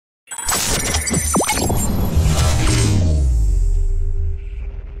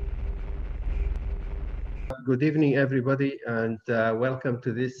Good evening, everybody, and welcome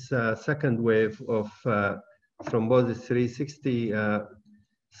to this second wave of Thrombosis 360,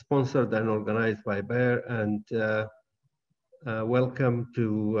 sponsored and organized by Bayer. And welcome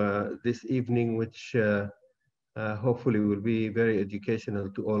to this evening, which hopefully will be very educational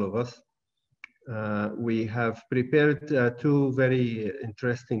to all of us. We have prepared two very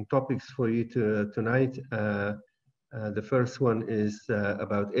interesting topics for you tonight. The first one is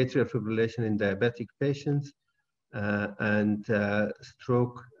about atrial fibrillation in diabetic patients and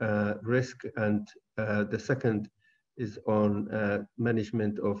stroke risk, and the second is on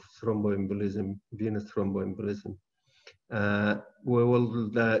management of thromboembolism, venous thromboembolism. We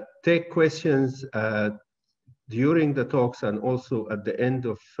will take questions during the talks and also at the end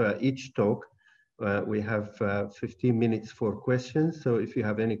of each talk. We have 15 minutes for questions, so if you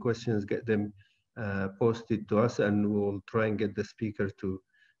have any questions, get them posted to us, and we'll try and get the speaker to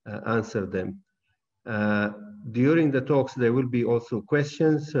answer them. During the talks, there will be also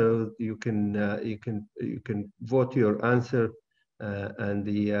questions, so you can vote your answer, and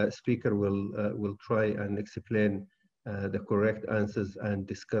the speaker will try and explain the correct answers and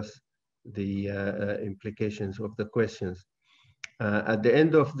discuss the implications of the questions. At the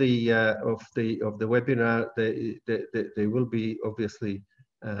end of the webinar, there will be obviously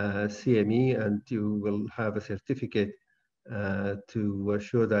CME, and you will have a certificate to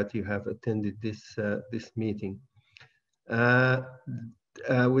show that you have attended this meeting.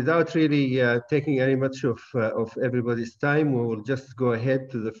 Without really taking any much of everybody's time, we will just go ahead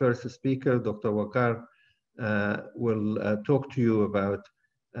to the first speaker. Dr. Waqar will talk to you about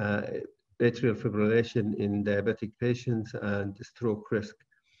atrial fibrillation in diabetic patients and stroke risk.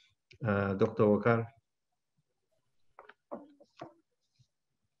 Dr. Waqar.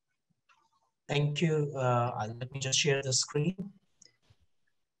 Thank you. Let me just share the screen.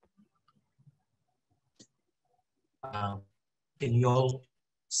 Can you all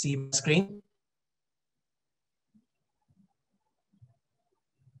see my screen?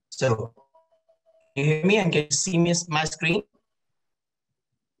 So, can you hear me and can you see my screen?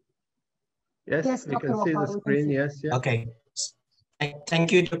 Yes, we can see the screen. Yes, yes. Okay.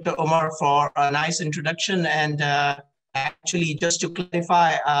 Thank you, Dr. Omar, for a nice introduction. And actually, just to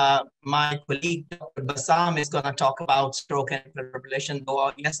clarify, my colleague, Dr. Bassam, is going to talk about stroke and fibrillation.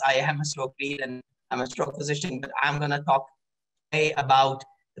 Though, yes, I am a stroke lead and I'm a stroke physician, but I'm going to talk today about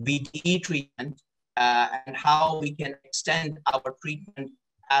VTE treatment and how we can extend our treatment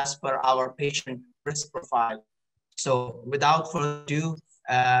as per our patient risk profile. So without further ado,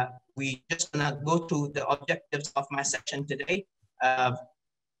 we just going to go to the objectives of my session today.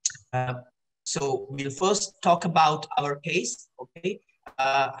 So we'll first talk about our case, okay?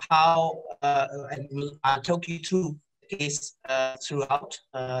 And I'll talk you through the case throughout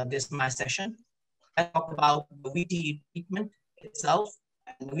my session. I'll talk about the VTE treatment itself,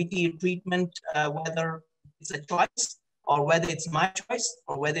 and the VTE treatment, whether it's a choice, or whether it's my choice,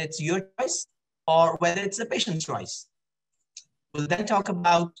 or whether it's your choice, or whether it's the patient's choice. We'll then talk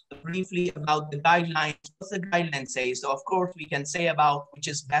about briefly about the guidelines. What's the guidelines say? So of course we can say about which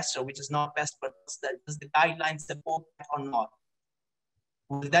is best or which is not best, but does the guidelines support that or not?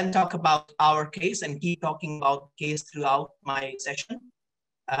 We'll then talk about our case and keep talking about the case throughout my session.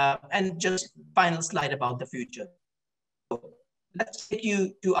 And just final slide about the future. So let's take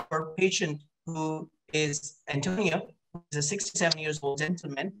you to our patient, who is Antonio, who is a 67 years old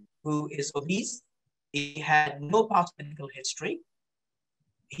gentleman who is obese. He had no past medical history.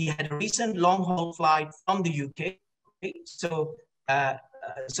 He had a recent long-haul flight from the UK. Okay? So,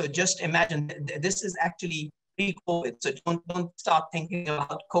 so just imagine, this is actually pre-COVID. So don't start thinking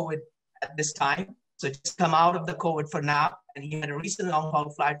about COVID at this time. So just come out of the COVID for now. And he had a recent long-haul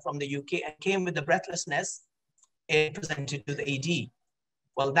flight from the UK and came with the breathlessness and presented to the AD.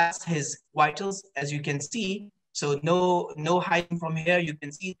 Well, that's his vitals, as you can see. So no hiding from here. You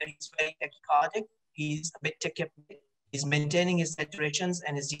can see that he's very tachycardic. He's a bit tachypneic. He's maintaining his saturations,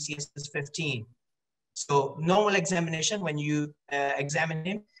 and his DCS is 15. So normal examination, when you examine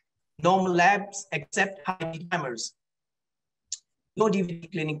him, normal labs except high D-dimers. No DVT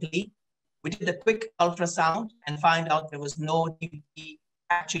clinically. We did a quick ultrasound and find out there was no DVT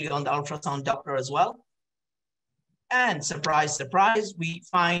actually on the ultrasound Doppler as well. And surprise, surprise, we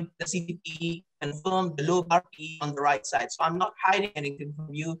find the CTPE confirmed the low RPE on the right side. So I'm not hiding anything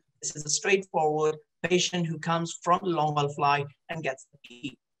from you. This is a straightforward patient who comes from the long-haul flight and gets the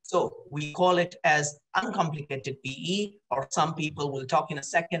PE. So we call it as uncomplicated PE, or some people will talk in a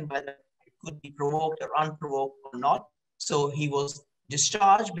second whether it could be provoked or unprovoked or not. So he was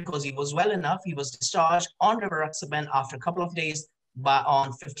discharged because he was well enough. He was discharged on rivaroxaban after a couple of days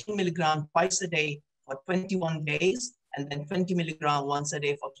on 15 milligrams twice a day for 21 days and then 20 milligram once a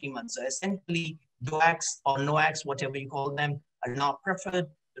day for 3 months. So essentially, DOACs or NOACs, whatever you call them, are now preferred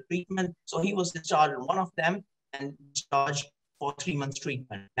to treatment. So he was discharged on one of them and discharged for 3 months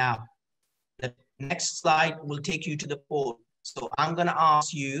treatment. Now, the next slide will take you to the poll. So I'm going to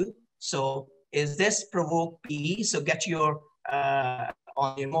ask you, so is this provoked PE? So get your,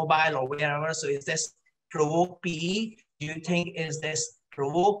 on your mobile or wherever. So is this provoked PE? Do you think is this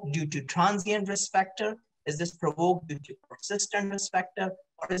provoked due to transient risk factor? Is this provoked due to persistent risk factor?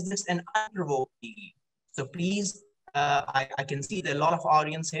 Or is this an unprovoked PE? So please, I can see there are a lot of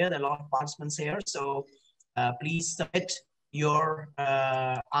audience here, there are a lot of participants here. So please submit your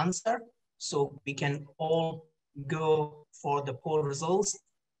answer so we can all go for the poll results.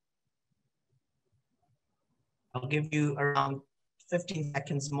 I'll give you around 15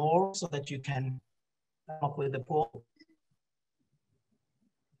 seconds more so that you can come up with the poll.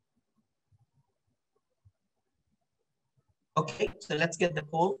 Okay, so let's get the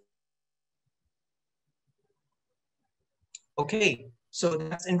poll. Okay, so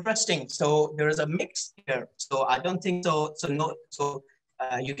that's interesting. So there is a mix here. So I don't think so.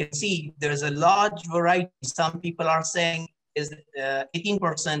 You can see there's a large variety. Some people are saying is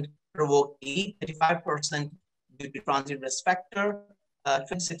 18% provoked PE, 35% due to transient risk factor,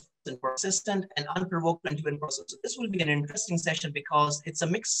 26% persistent, and unprovoked 21%. So this will be an interesting session because it's a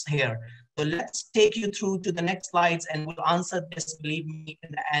mix here. So let's take you through to the next slides and we'll answer this, believe me,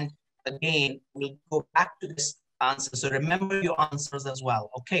 in the end. Again, we'll go back to this answer. So remember your answers as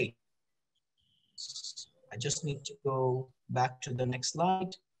well. Okay. I just need to go back to the next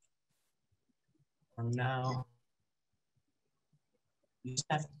slide. For now, you just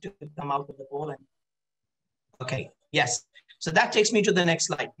have to come out of the poll. Okay, yes. So that takes me to the next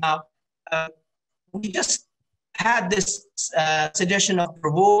slide. Now, we just had this suggestion of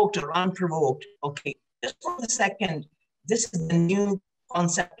provoked or unprovoked. Okay, just for a second, this is the new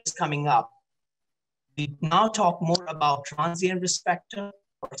concept is coming up. We now talk more about transient risk factor,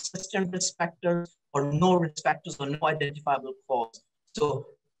 persistent risk factors, or no risk factors or no identifiable cause. So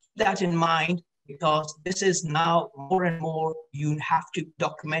keep that in mind because this is now more and more you have to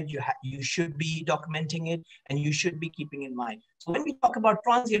document, you should be documenting it and you should be keeping in mind. So when we talk about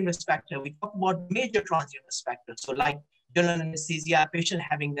transient risk factor, we talk about major transient risk factors. So like general anesthesia, patient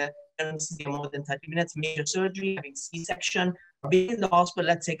having the anesthesia more than 30 minutes, major surgery, having C-section, or being in the hospital,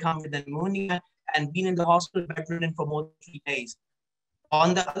 let's say come with pneumonia and being in the hospital bedridden for more than 3 days.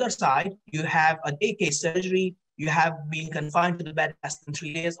 On the other side, you have a day case surgery, you have been confined to the bed less than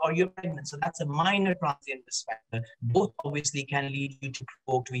 3 days, or you're pregnant. So that's a minor transient risk factor. Both obviously can lead you to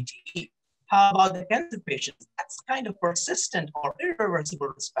provoked VTE. How about the cancer patients? That's kind of persistent or irreversible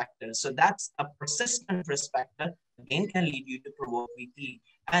risk factor. So that's a persistent risk factor, again, can lead you to provoked VTE.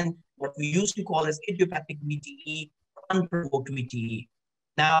 And what we used to call as idiopathic VTE, unprovoked VTE.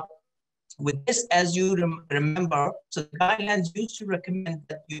 Now, with this, as you remember, so the guidelines used to recommend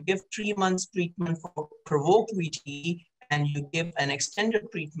that you give 3 months treatment for provoked VTE and you give an extended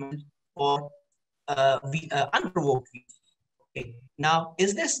treatment for unprovoked VTE. Okay. Now,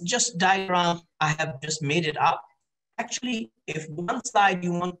 is this just diagram? I have just made it up. Actually, if one slide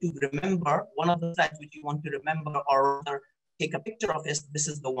you want to remember, one of the slides which you want to remember or take a picture of this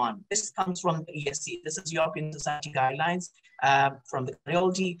is the one. This comes from the ESC. This is European Society Guidelines from the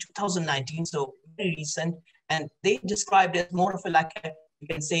cardiology 2019, so very recent. And they described it more of a like a, you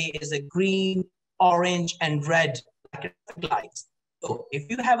can say is a green, orange, and red like lights. So if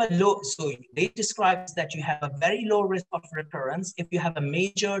you have a low, so they describe that you have a very low risk of recurrence if you have a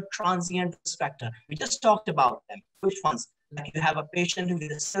major transient risk factor. We just talked about them. Which ones? Like you have a patient who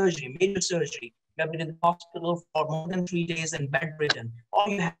did a surgery, major surgery, you have been in the hospital for more than 3 days and bedridden, or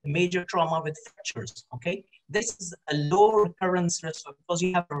you have major trauma with fractures, okay? This is a low recurrence risk because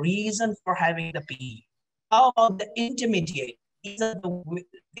you have a reason for having the PE. How about the intermediate? This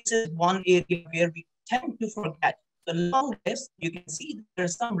is one area where we tend to forget. The long list, you can see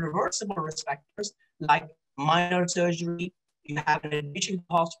there's some reversible risk factors like minor surgery, you have an admission to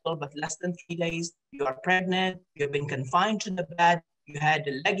the hospital but less than 3 days, you are pregnant, you have been confined to the bed, you had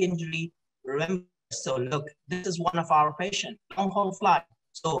a leg injury. Remember, so look, this is one of our patients, long haul flight.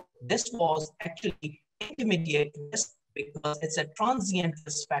 So this was actually intermediate risk because it's a transient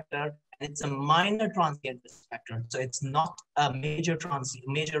risk factor and it's a minor transient risk factor. So it's not a major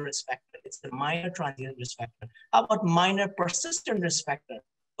risk factor. It's a minor transient risk factor. How about minor persistent risk factor?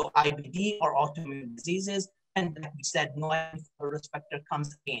 So IBD or autoimmune diseases, and like we said, no risk factor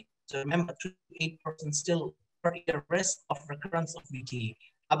comes again. So remember, 3 to 8% still per year risk of recurrence of VTE.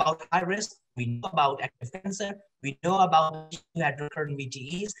 about high risk, we know about active cancer, we know about who had recurrent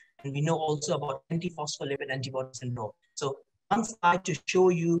VTEs, and we know also about antiphospholipid antibody syndrome. So one slide to show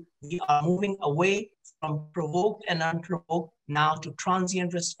you we are moving away from provoked and unprovoked now to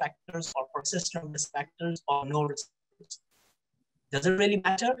transient risk factors or persistent risk factors or no risk factors. Does it really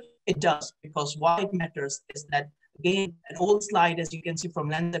matter? It does, because why it matters is that, again, an old slide, as you can see from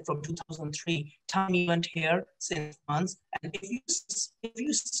Lancet from 2003, time event here, 6 months. And if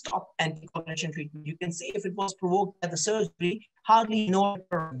you stop anticoagulation treatment, you can see if it was provoked by the surgery, hardly no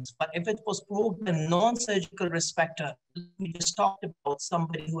occurrence. But if it was provoked by a non-surgical risk factor, we just talked about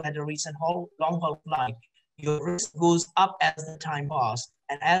somebody who had a recent long-haul flight, your risk goes up as the time passes.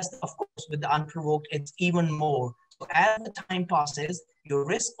 And as, of course, with the unprovoked, it's even more. So as the time passes, your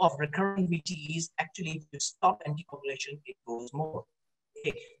risk of recurrent VTEs, actually, if you stop anticoagulation, it goes more.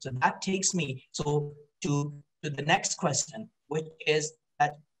 Okay, so that takes me to the next question, which is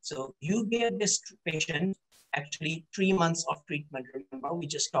that, so you gave this patient actually 3 months of treatment, remember we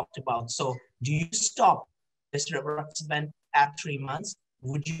just talked about. So do you stop this rivaroxaban at 3 months?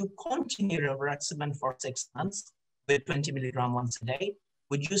 Would you continue rivaroxaban for 6 months with 20 milligram once a day?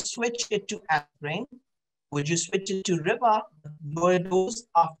 Would you switch it to aspirin? Would you switch it to Riva, lower dose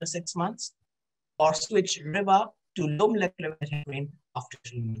after 6 months, or switch Riva to low molecular weight heparin after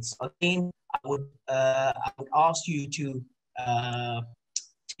 3 months? Again, I would ask you to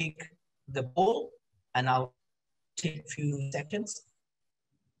take the poll, and I'll take a few seconds.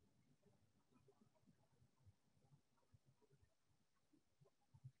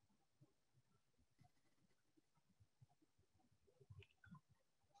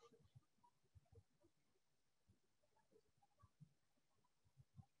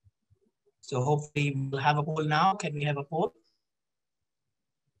 So hopefully we'll have a poll now. Can we have a poll?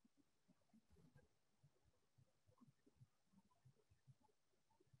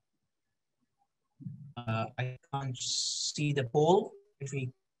 I can't see the poll. If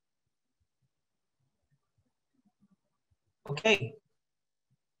we, okay.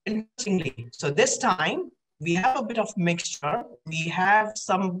 Interestingly, so this time we have a bit of mixture. We have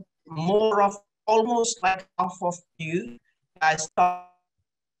some more of almost like half of you guys thought.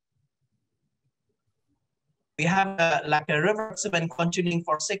 We have like a rivaroxaban continuing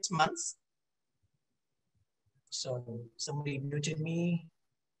for 6 months. So somebody muted me.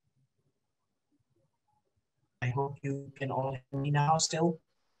 I hope you can all hear me now still.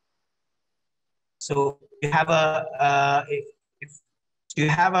 So you have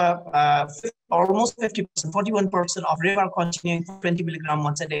almost 50%, 41% of Riva continuing for 20 milligram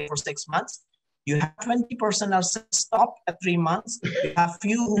once a day for 6 months. You have 20% are stopped at 3 months. You have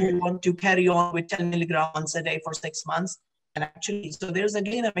few who want to carry on with 10 milligram once a day for 6 months. And actually, so there's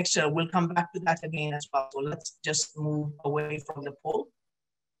again a mixture. We'll come back to that again as well. So let's just move away from the poll.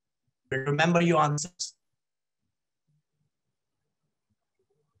 Remember your answers.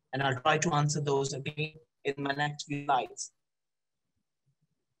 And I'll try to answer those again in my next few slides.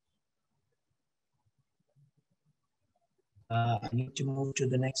 I need to move to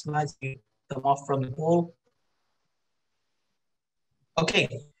the next slide. So you come off from the poll. Okay,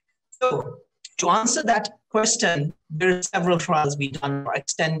 so to answer that question, there are several trials being done for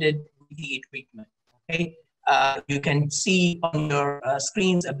extended VTE treatment. Okay, you can see on your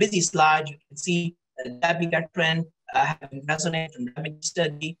screens a busy slide. You can see dabigatran having resonate and remedy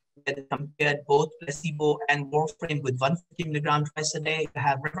study where they compared both placebo and warfarin with 150 milligram twice a day. You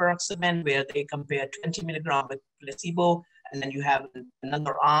have rivaroxaban where they compared 20 milligram with placebo, and then you have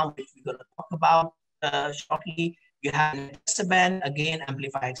another arm which we're going to talk about shortly. You have rivaroxaban, again,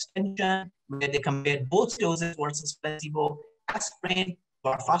 amplify extension, where they compared both doses versus placebo, aspirin,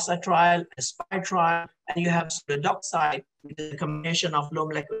 Barfasa trial, Aspire trial, and you have redoxide, which is a combination of low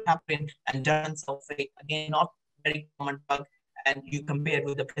molecular heparin and diren sulfate, again, not very common drug, and you compare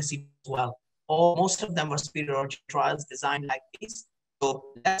with the placebo as well. Most of them were superiority trials designed like these. So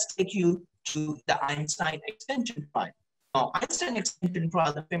let's take you to the Einstein extension trial. Now, Einstein extension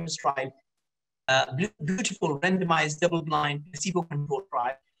trial, the famous trial, beautiful randomized double-blind placebo-controlled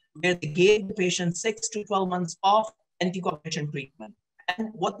trial, where they gave the patient 6 to 12 months of anticoagulation treatment. And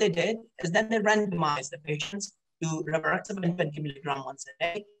what they did is then they randomized the patients to rivaroxaban 20 milligram once a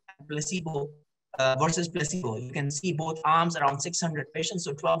day and placebo versus placebo. You can see both arms around 600 patients,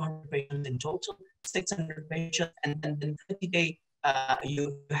 so 1,200 patients in total, 600 patients, and then 30-day,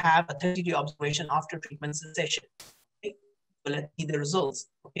 you have a 30-day observation after treatment cessation. Okay. So let's see the results.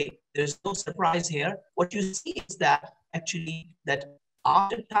 Okay, there's no surprise here. What you see is that actually that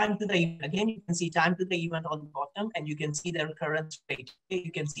After time to the event, again, you can see time to the event on the bottom, and you can see the recurrence rate.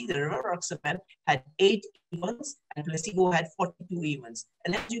 You can see the rivaroxaban had 8 events and placebo had 42 events.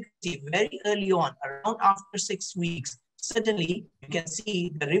 And as you can see, very early on, around after 6 weeks, suddenly you can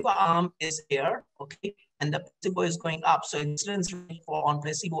see the river arm is here, okay, and the placebo is going up. So incidence rate for on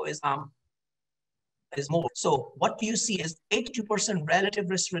placebo is more. So what you see is 82% relative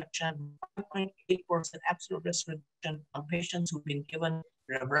risk reduction, 5.8% absolute risk reduction on patients who've been given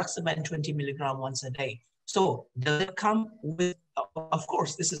rivaroxaban 20 milligram once a day. So does it come with, of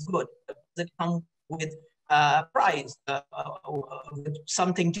course, this is good. Does it come with price, with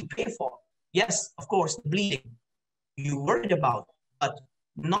something to pay for? Yes, of course, bleeding you worried about, but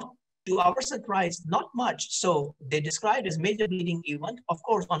not to our surprise, not much. So they described as major bleeding event. Of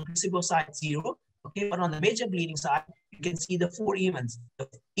course, on placebo side, 0. Okay, but on the major bleeding side, you can see the 4 events. The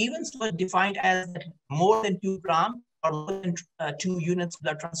events were defined as more than 2 grams or more than 2 units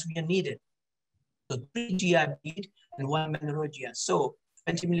blood transfusion needed. So 3 GI bleed and 1 menorrhagia. So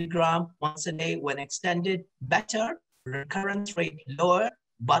 20 milligram once a day when extended, better, recurrence rate lower,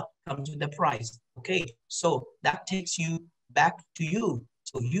 but comes with a price. Okay, so that takes you back to you.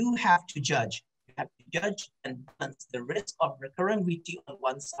 So you have to judge. You have to judge and balance the risk of recurrent VT on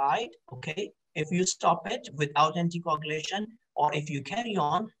one side, okay? If you stop it without anticoagulation, or if you carry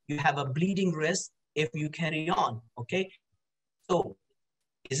on, you have a bleeding risk if you carry on, okay? So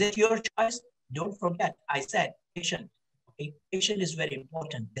is it your choice? Don't forget, I said patient. Okay, patient is very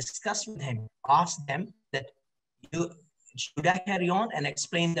important. Discuss with him. Ask them that should I carry on, and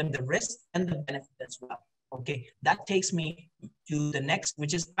explain them the risk and the benefit as well. Okay, that takes me to the next,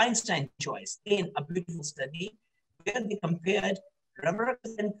 which is Einstein choice. In a beautiful study where they compared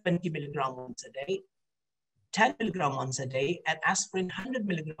rivaroxaban 20 milligram once a day, 10 milligram once a day, and aspirin 100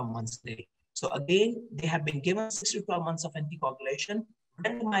 milligram once a day. So again, they have been given 6 to 12 months of anticoagulation,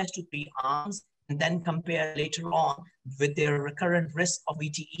 randomized to 3 arms, and then compare later on with their recurrent risk of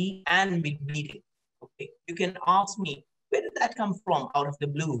VTE and bleeding. Okay, you can ask me, where did that come from out of the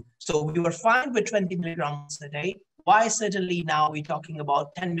blue? So we were fine with 20 milligrams a day. Why suddenly now we're talking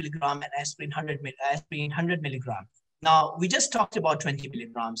about 10 milligram and aspirin 100 milligram? Now, we just talked about 20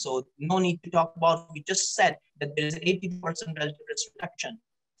 milligrams, so no need to talk about, we just said that there is 80% relative risk reduction.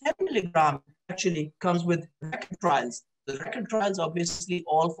 10 milligram actually comes with record trials. The record trials, obviously,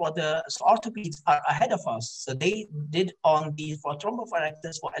 all for the orthopedics are ahead of us. So they did on the, for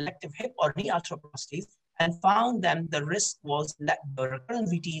thrombophorectus for elective hip or knee arthroplasties, and found them the risk was, the recurrent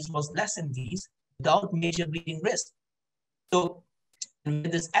VTs was less in these without major bleeding risk. So where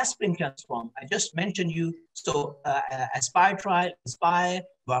this aspirin comes from, I just mentioned you. So Aspire trial, Aspire,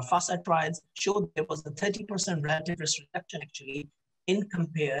 Varfasa trials showed there was a 30% relative risk reduction actually in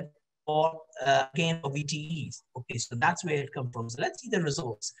compared for again for VTEs. Okay, so that's where it comes from. So let's see the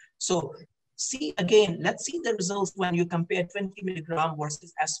results. So see again, let's see the results when you compare 20 milligram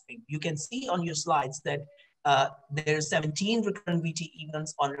versus aspirin. You can see on your slides that there's 17 recurrent VT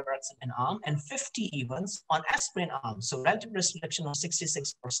events on rivaroxaban arm and 50 events on aspirin arm. So relative risk reduction of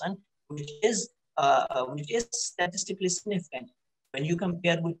 66%, which is statistically significant. When you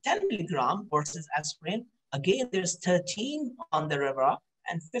compare with 10 milligram versus aspirin, again, there's 13 on the riva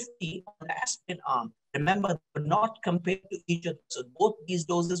and 50 on the aspirin arm. Remember, they were not compared to each other. So both these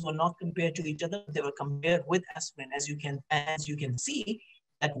doses were not compared to each other. They were compared with aspirin. As you can see,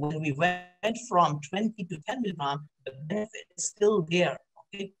 that when we went from 20 to 10 milligram, the benefit is still there.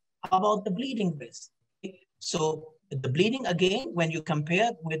 Okay. How about the bleeding risk? Okay. So the bleeding, again, when you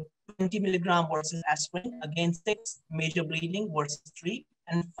compare with 20 milligram versus aspirin, again, 6 major bleeding versus 3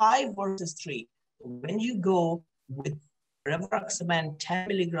 and 5 versus 3. When you go with rivaroxaban 10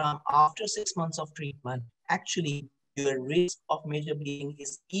 milligram after 6 months of treatment, actually your risk of major bleeding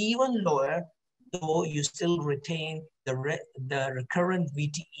is even lower, though you still retain the recurrent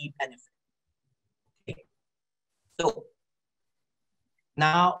VTE benefit. Okay. So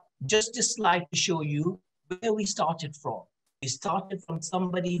now just a slide to show you where we started from. We started from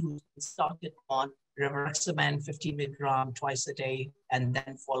somebody who started on rivaroxaban 50 milligram twice a day, and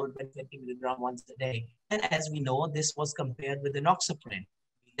then followed by 20 milligram once a day. And as we know, this was compared with enoxaparin.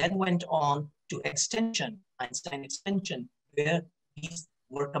 We then went on to extension, Einstein extension, where these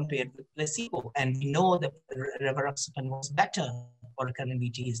were compared with placebo. And we know that rivaroxaban was better for recurrent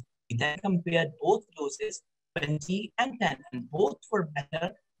VTs. We then compared both doses, 20 and 10, and both were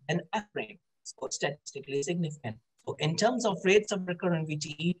better than aspirin. So statistically significant. So in terms of rates of recurrent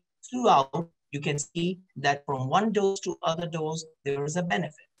VTE throughout, you can see that from one dose to other dose, there is a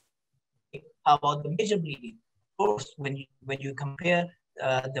benefit. Okay. How about the major bleeding? Of course, when you compare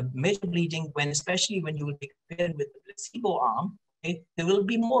the major bleeding, especially when you will be compared with the placebo arm, okay, there will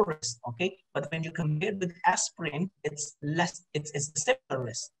be more risk, okay? But when you compare with aspirin, it's less, it's a similar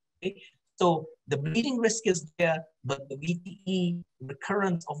risk, okay? So the bleeding risk is there, but the VTE,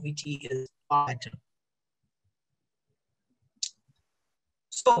 recurrence of VTE is far better.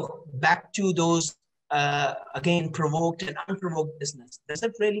 So back to those, again, provoked and unprovoked business. Does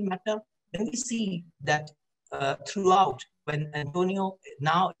it really matter? Then we see that throughout, when Antonio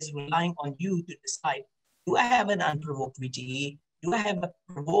now is relying on you to decide, do I have an unprovoked VTE? Do I have a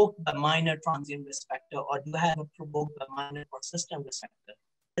provoked by minor transient risk factor, or do I have a provoked by minor persistent risk factor?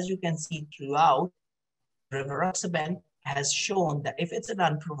 As you can see throughout, rivaroxaban has shown that if it's an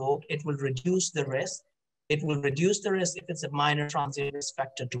unprovoked, it will reduce the risk. It will reduce the risk if it's a minor transient risk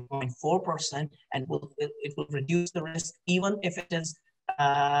factor to 0.4%, and it will reduce the risk even if it is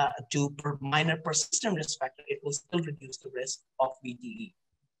to minor persistent risk factor, it will still reduce the risk of VTE.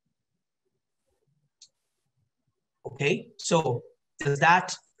 Okay, so does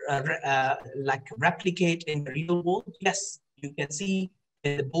that like replicate in the real world? Yes, you can see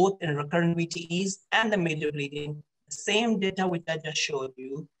both in recurrent VTEs and the major bleeding, the same data which I just showed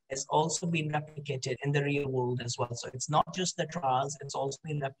you has also been replicated in the real world as well. So it's not just the trials, it's also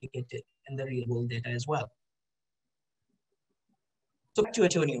been replicated in the real world data as well. So back to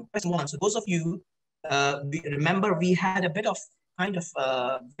Antonio, question one. So those of you, remember we had a bit of kind of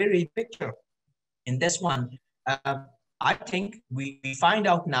very picture in this one. I think we find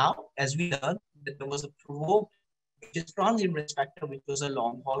out now, as we learned, that there was a provoked, which is transient risk factor, which was a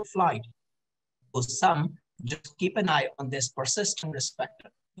long haul flight. So some, just keep an eye on this persistent risk factor.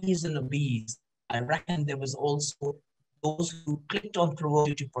 B's and obese. I reckon there was also those who clicked on provoked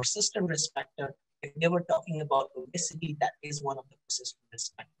due to persistent risk factor. If they were talking about obesity, that is one of the persistent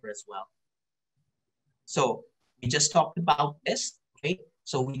risk factor as well. So we just talked about this, okay?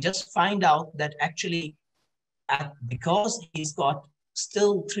 So we just find out that actually, because he's got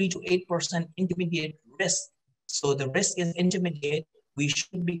still 3 to 8% intermediate risk, so the risk is intermediate, we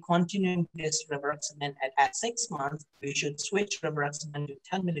should be continuing this rivaroxaban at 6 months. We should switch rivaroxaban to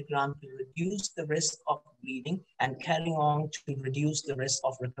 10 milligrams to reduce the risk of bleeding and carrying on to reduce the risk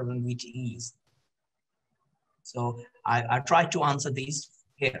of recurrent VTEs. So I tried to answer these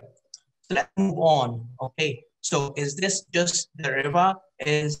here. So let's move on. Okay, so is this just the river?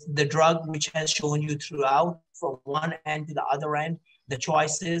 Is the drug which has shown you throughout from one end to the other end, the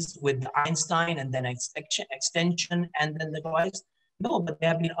choices with the Einstein and then extension and then the choice? No, but there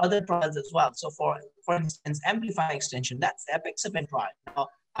have been other trials as well. So for instance, Amplify extension, that's the apixaban trial. Now,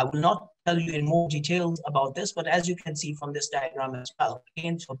 I will not tell you in more details about this, but as you can see from this diagram as well,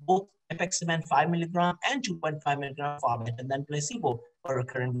 again, for both apixaban 5 milligram and 2.5 milligram far better than placebo for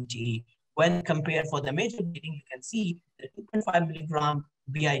recurrent VTE. When compared for the major bleeding, you can see the 2.5 milligram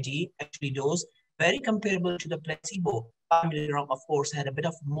BID actually dose very comparable to the placebo. 5 milligram, of course, had a bit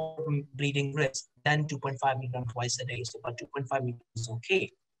of more bleeding risk than 2.5 milligram twice a day. So, but 2.5 milligram is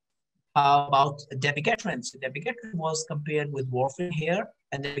okay. How about dabigatran? So dabigatran was compared with warfarin here,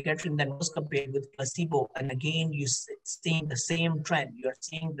 and dabigatran then was compared with placebo. And again, you're seeing the same trend. You're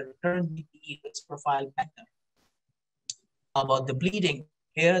seeing the recurrent VTE risk profile better. How about the bleeding?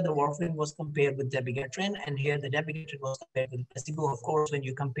 Here, the warfarin was compared with dabigatran, and here the dabigatran was compared with placebo. Of course, when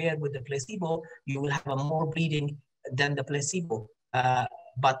you compare with the placebo, you will have a more bleeding than the placebo.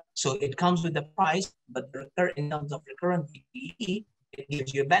 But so it comes with the price, but in terms of recurrent VTE, it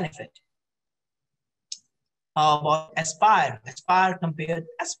gives you a benefit. How about Aspire? Aspire compared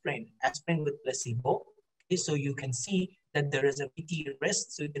aspirin with placebo. Okay, so you can see that there is a VTE risk.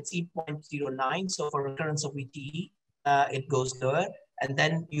 So you can see 0.09. So for recurrence of VTE, it goes lower. And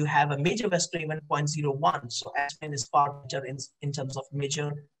then you have a major vascular event 0.01. So aspirin is far better in terms of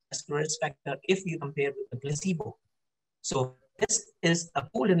major vascular risk factor if you compare with the placebo. So this is a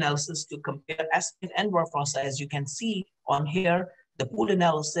pooled analysis to compare aspirin and warfarin. As you can see on here, the pooled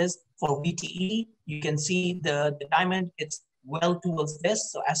analysis for VTE, you can see the diamond, it's well towards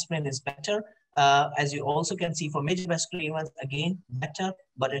this. So aspirin is better. As you also can see for major vascular events, again, better,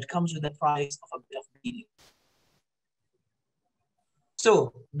 but it comes with the price of a bit of bleeding.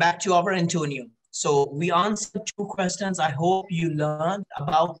 So back to our Antonio. So we answered 2 questions. I hope you learned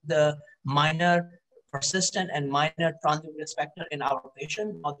about the minor persistent and minor transient risk factor in our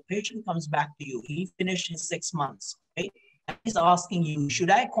patient. Now the patient comes back to you. He finished his 6 months. Okay? And he's asking you, should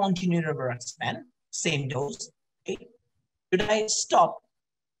I continue rivaroxaban, same dose? Okay? Should I stop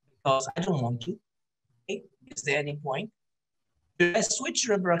because I don't want to? Okay? Is there any point? Should I switch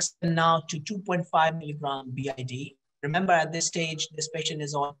rivaroxaban now to 2.5 milligram BID? Remember, at this stage, this patient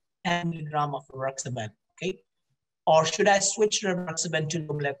is on 10 milligram of rivaroxaban, okay? Or should I switch rivaroxaban to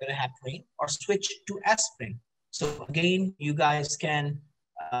low molecular heparin or switch to aspirin? So again, you guys can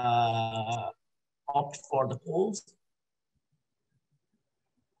opt for the polls.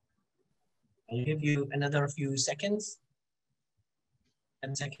 I'll give you another few seconds,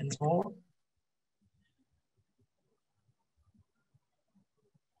 10 seconds more.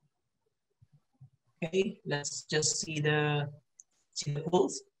 Okay, let's just see the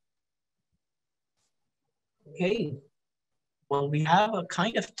polls. Okay, well, we have a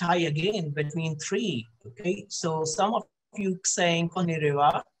kind of tie again between three. Okay, so some of you saying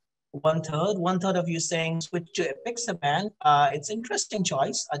Coniriva, one third of you saying switch to apixaban. It's interesting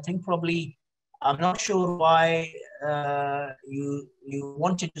choice. I think probably, I'm not sure why you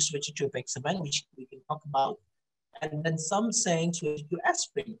wanted to switch it to apixaban, which we can talk about. And then some saying switch to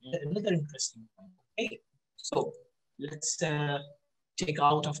aspirin, another interesting point. Okay, so let's take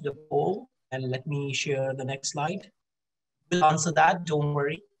out of the poll and let me share the next slide. We'll answer that, don't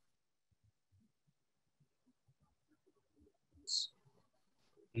worry.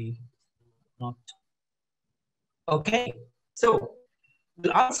 Not okay. So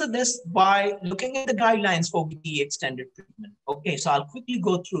we'll answer this by looking at the guidelines for VTE extended treatment. Okay, so I'll quickly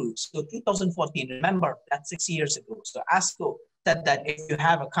go through. So 2014, remember that's 6 years ago. So ASCO said that if you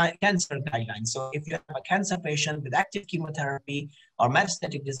have a cancer guideline, so if you have a cancer patient with active chemotherapy or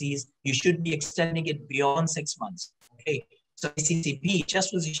metastatic disease, you should be extending it beyond 6 months. Okay, so CCP, chest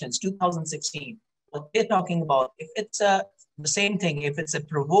physicians, 2016, what they're talking about, if it's the same thing, if it's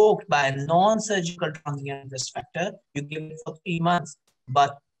provoked by a non-surgical transient risk factor, you give it for 3 months.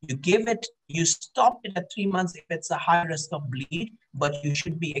 But you stop it at 3 months if it's a high risk of bleed, but you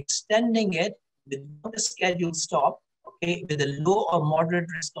should be extending it without a scheduled stop, okay, with a low or moderate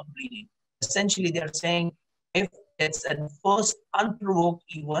risk of bleeding. Essentially, they're saying if it's a first unprovoked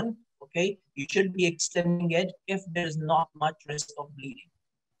E1, okay, you should be extending it if there's not much risk of bleeding.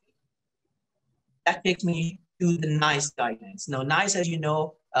 That takes me to the NICE guidelines. Now, NICE, as you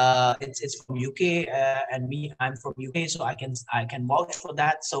know, it's from UK, and I'm from UK, so I can vouch for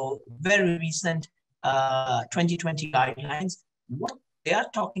that. So very recent 2020 guidelines. What they are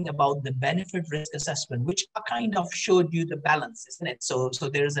talking about the benefit risk assessment, which kind of showed you the balance, isn't it? So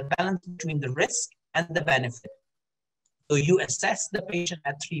there is a balance between the risk and the benefit. So you assess the patient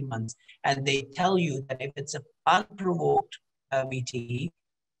at 3 months, and they tell you that if it's an unprovoked VTE,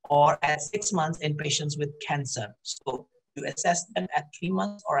 or at 6 months in patients with cancer. So you assess them at 3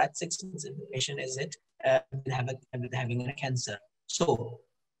 months or at 6 months if the patient is having a cancer. So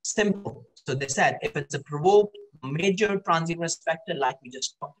simple. So they said if it's a provoked major transient risk factor like we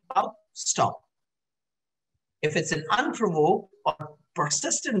just talked about, stop. If it's an unprovoked or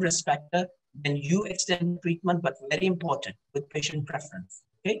persistent risk factor, then you extend treatment, but very important, with patient preference.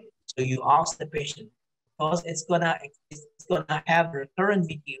 Okay, so you ask the patient, because it's gonna have recurrent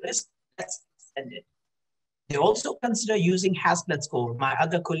VT risk, let's extend it. They also consider using Hasblad score. My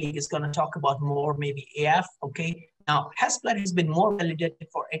other colleague is gonna talk about more, maybe AF, okay? Now, Hasblad has been more validated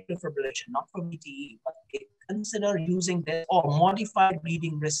for atrial fibrillation, not for VTE, but they consider using this or modified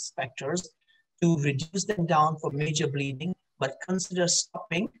bleeding risk factors to reduce them down for major bleeding, but consider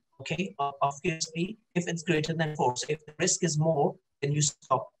stopping, okay, obviously, if it's greater than 4. So if the risk is more, then you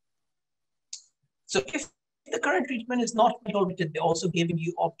stop. So if the current treatment is not tolerated, they're also giving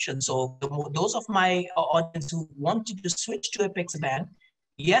you options. So those of my audience who wanted to switch to apixaban,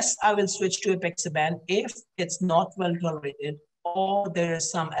 yes, I will switch to apixaban if it's not well tolerated, or there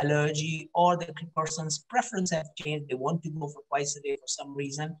is some allergy, or the person's preference have changed. They want to go for twice a day for some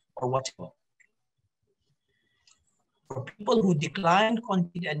reason, or whatever. For people who decline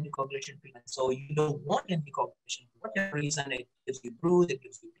continued anticoagulation treatment, so you don't want anticoagulation for whatever reason, it gives you bruise, it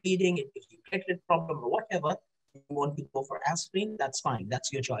gives you bleeding, it gives you platelet problem, or whatever, you want to go for aspirin, that's fine.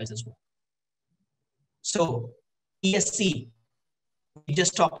 That's your choice as well. So ESC, we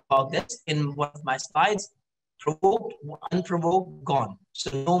just talked about this in one of my slides. Provoked, unprovoked, gone.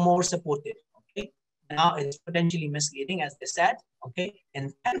 So no more supported. Okay. Now it's potentially misleading, as they said. Okay.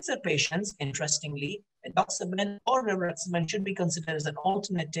 In cancer patients, interestingly, edoxaban or rivaroxaban should be considered as an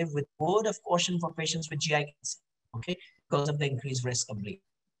alternative with word of caution for patients with GI cancer. Okay, because of the increased risk of bleeding.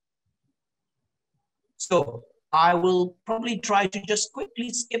 So I will probably try to just quickly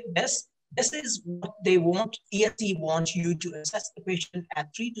skip this. This is what they want. ESC wants you to assess the patient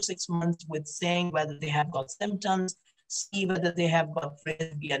at 3 to 6 months with saying whether they have got symptoms, see whether they have got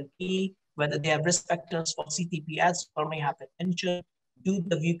raised BNP, whether they have risk factors for CTPS, pulmonary hypertension, do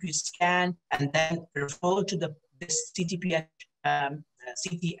the VQ scan, and then refer to this CTPH,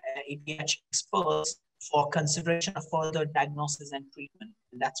 CTPH experts for consideration of further diagnosis and treatment.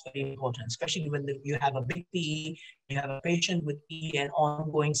 And that's very important, especially when you have a big PE, you have a patient with PE and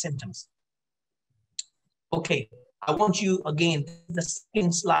ongoing symptoms. Okay, I want you again, the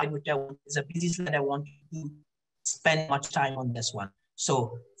second slide, which is a busy slide. I want you to spend much time on this one.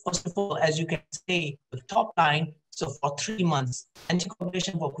 So first of all, as you can see, the top line, so for 3 months,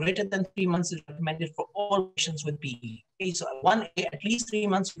 anticoagulation for greater than 3 months is recommended for all patients with PE. Okay, so at least 3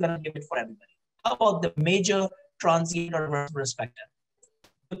 months, we're going to give it for everybody. How about the major transient or reversible risk factor?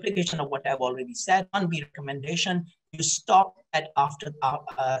 Duplication of what I've already said. 1B recommendation, you stop at after,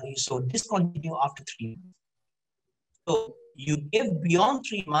 so discontinue after 3 months. So you give beyond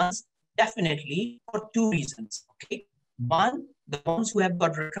 3 months, definitely for 2 reasons, okay? One, the ones who have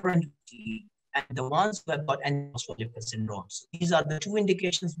got recurrent VTE and the ones who have got antiphospholipid syndrome. So these are the 2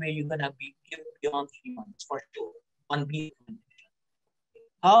 indications where you're gonna be given beyond 3 months for sure. 1B recommendation.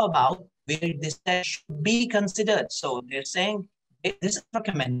 How about where this should be considered? So they're saying this is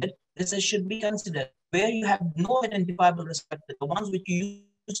recommended, this should be considered. Where you have no identifiable risk factor, the ones which you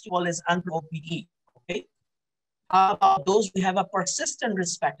used to call as anti-OPD, okay? How about those who have a persistent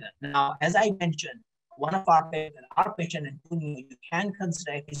risk factor? Now, as I mentioned, one of our patient, Antonio, you can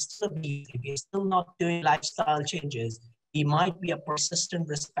consider if he's still not doing lifestyle changes, he might be a persistent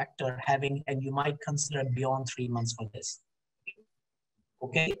risk factor and you might consider beyond 3 months for this.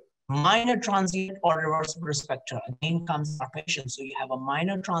 Okay, minor transient or reversible risk factor, again comes our patient. So you have a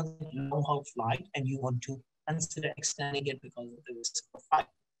minor transient long haul flight and you want to consider extending it because of the risk profile.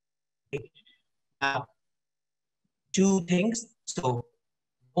 Okay. Now, 2 things. So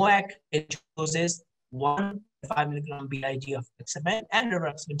NOAC, it chooses 1 5 milligram BID of Apixaban and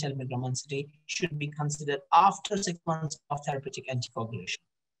rivaroxaban 10 milligram once a day should be considered after 6 months of therapeutic anticoagulation.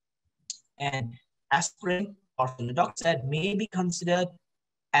 And aspirin or phenodoxate may be considered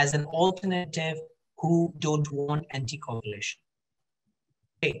as an alternative who don't want anticoagulation.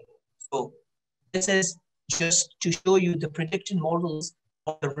 Okay, so this is just to show you the predicted models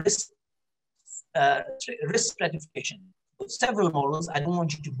of the risk stratification. So several models. I don't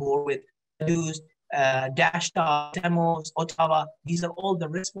want you to bore with use Dashta, Demos, Ottawa. These are all the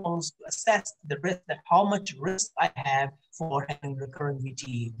risk models to assess the risk, that how much risk I have for having recurrent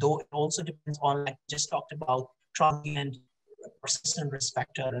VTE. Though it also depends on, like I just talked about, transient, persistent risk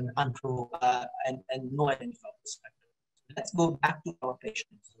factor, and no identifiable risk factor. Let's go back to our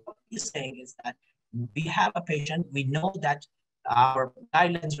patient. So what he's saying is that we have a patient, we know that our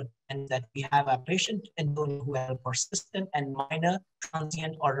guidelines recommend that we have a patient who has a persistent and minor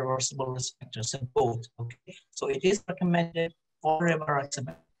transient or reversible risk factors, so both. Okay, so it is recommended for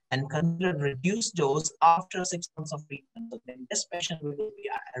rivaroxaban and consider reduced dose after 6 months of treatment. So in this patient, we will be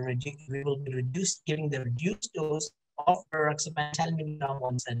giving the reduced dose of rivaroxaban 10 milligram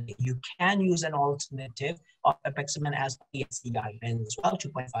once a day. You can use an alternative of apixaban as PSC guidelines as well,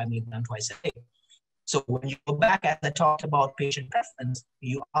 2.5 milligram twice a day. So when you go back, as I talked about patient preference,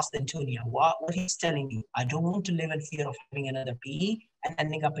 you ask Antonio what he's telling you. I don't want to live in fear of having another PE and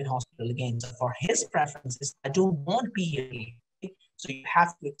ending up in hospital again. So for his preferences, I don't want PE again. Okay? So you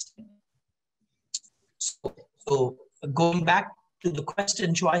have to extend. So going back to the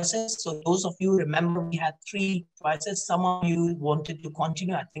question choices. So those of you remember we had 3 choices. Some of you wanted to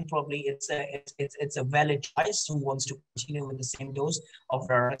continue. I think probably it's a valid choice who wants to continue with the same dose of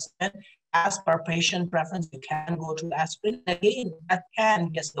rivaroxaban. As per patient preference, you can go to aspirin. Again,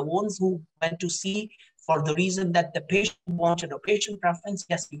 yes, the ones who went to see for the reason that the patient wanted or patient preference,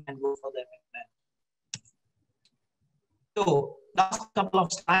 yes, you can go for that. So last couple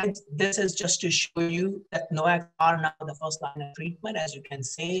of slides, this is just to show you that NOACs are now the first line of treatment. As you can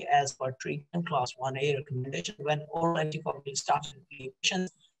say, as per treatment class 1A recommendation, when oral anticoagulation starts in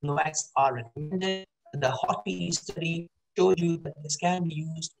patients, NOACs are recommended. The hot PE study showed you that this can be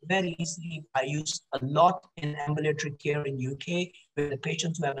used very easily. I use a lot in ambulatory care in UK, where the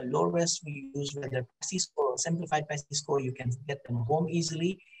patients who have a low risk, we use whether PASI score or simplified PASI score, you can get them home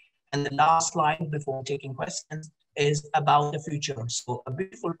easily. And the last slide before taking questions is about the future. So a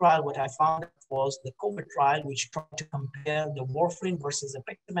beautiful trial, what I found was the COVID trial, which tried to compare the warfarin versus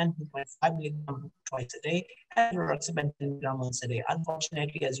apixaban 2.5 milligram twice a day and rivaroxaban 10 milligram once a day.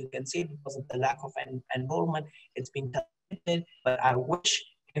 Unfortunately, as you can see, because of the lack of enrollment, it's been terminated, but I wish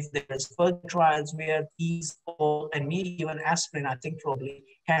if there's further trials where these all, and maybe even aspirin, I think probably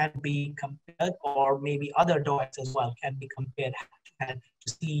can be compared, or maybe other drugs as well can be compared to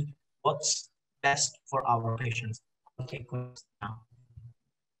see what's best for our patients. Okay, questions now.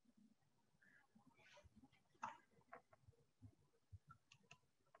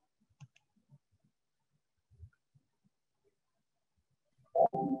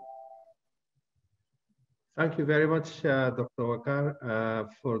 Thank you very much, Dr. Wakar,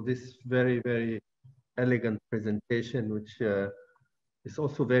 for this very, very elegant presentation, which is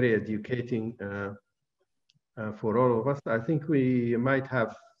also very educating. for all of us. I think we might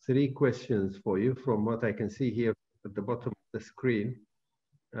have 3 questions for you from what I can see here at the bottom of the screen.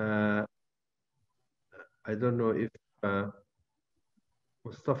 I don't know if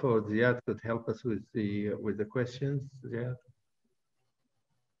Mustafa or Ziad could help us with the questions. Ziad?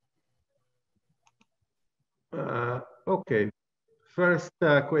 Okay. First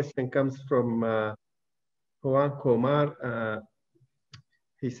question comes from Juan Komar.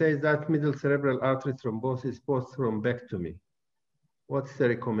 He says that middle cerebral artery thrombosis post-thrombectomy. What's the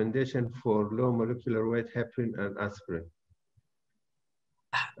recommendation for low molecular weight heparin and aspirin?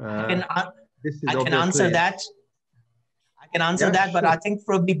 I can answer that. I can answer that, but I think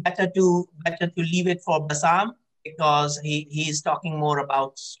probably better to leave it for Bassam, because he is talking more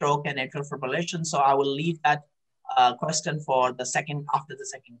about stroke and atrial fibrillation. So I will leave that question for after the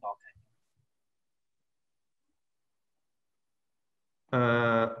second talk.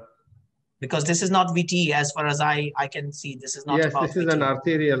 Because this is not VT, as far as I can see. This is not about this is VT. an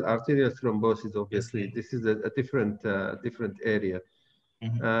arterial thrombosis. Obviously, yes. This is a different area.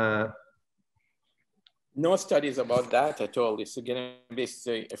 Mm-hmm. No studies about that at all. It's gonna be,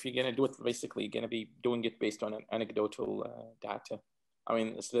 if you're gonna do it, basically you're gonna be doing it based on an anecdotal data. I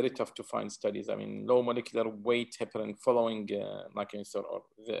mean, it's very tough to find studies. I mean, low molecular weight heparin following, like I said, or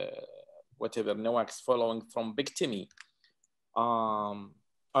whatever, NOACs following thrombectomy.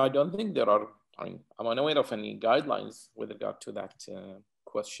 I don't think there are, I mean, I'm unaware of any guidelines with regard to that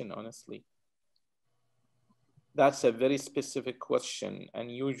question, honestly. That's a very specific question. And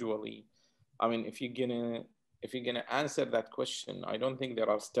usually, I mean, if you're gonna answer that question, I don't think there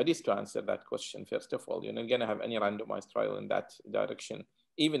are studies to answer that question. First of all, you're not gonna have any randomized trial in that direction.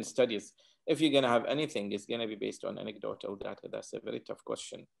 Even studies, if you're gonna have anything, it's gonna be based on anecdotal data. That's a very tough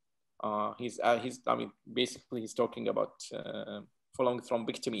question. I mean, basically he's talking about following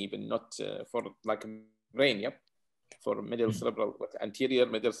thrombectomy, even not for like brain, yep, for middle cerebral, anterior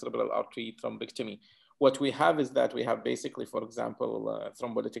middle cerebral artery thrombectomy. What we have is that we have basically, for example,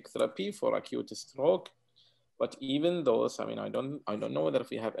 thrombolytic therapy for acute stroke. But even those, I mean, I don't know whether if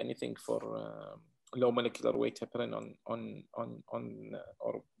we have anything for low molecular weight heparin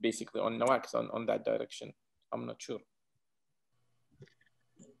or basically on NOACs on that direction. I'm not sure.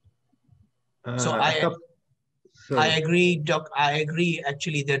 So I agree, Doc. I agree.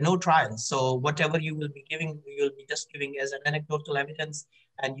 Actually, there are no trials. So whatever you will be giving, you will be just giving as an anecdotal evidence.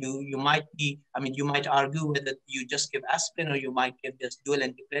 And you might be, I mean, you might argue whether you just give aspirin or you might give just dual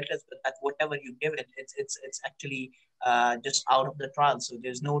antiplatelets, but that whatever you give it, it's actually just out of the trial. So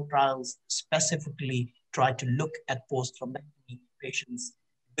there's no trials specifically try to look at post-thrombectomy patients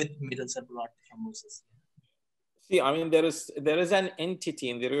with middle cerebral artery thrombosis. See, I mean, there is an entity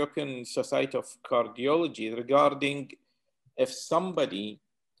in the European Society of Cardiology regarding if somebody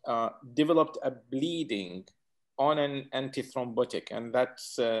developed a bleeding on an antithrombotic, and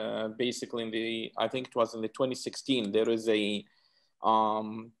that's basically I think it was in the 2016, there is a,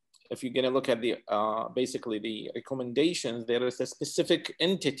 if you're gonna look at the, basically the recommendations, there is a specific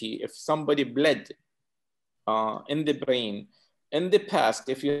entity, if somebody bled in the brain. In the past,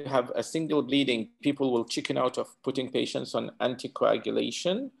 if you have a single bleeding, people will chicken out of putting patients on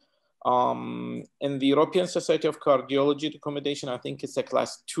anticoagulation. In the European Society of Cardiology recommendation, I think it's a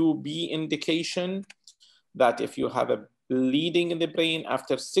class 2B indication that if you have a bleeding in the brain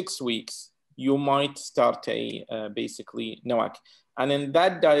after 6 weeks, you might start a basically NOAC. And in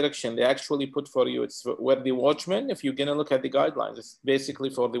that direction, they actually put for you, it's where the watchman, if you're gonna look at the guidelines, it's basically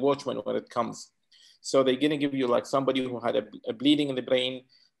for the watchman when it comes. So they're gonna give you like somebody who had a bleeding in the brain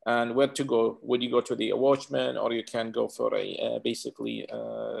and where to go. Would you go to the watchman, or you can go for a basically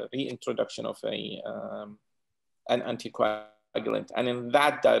reintroduction of an anticoagulant. And in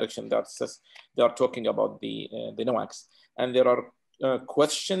that direction, they are talking about the NOACs. And there are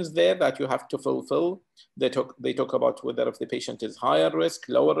questions there that you have to fulfill. They talk about whether if the patient is higher risk,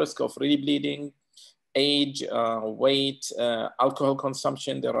 lower risk of rebleeding, age, weight, alcohol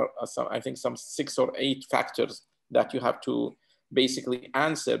consumption. There are I think some 6 or 8 factors that you have to basically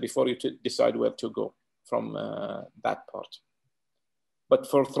answer before you decide where to go from that part. But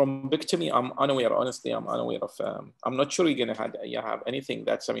for thrombectomy, I'm unaware. Honestly, I'm unaware of. I'm not sure you're gonna have anything.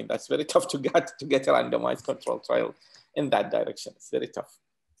 That's, I mean, that's very tough to get a randomized control trial in that direction. It's very tough.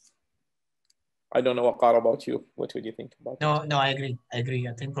 I don't know, Waqar, about you. What would you think about it? No, I agree.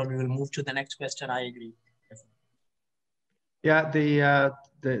 I think probably we'll move to the next question. I agree. Yeah, the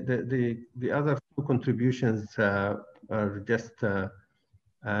other 2 contributions are just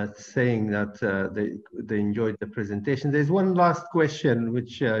saying that they enjoyed the presentation. There's one last question,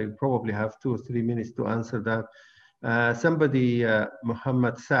 which you probably have 2 or 3 minutes to answer that. Somebody,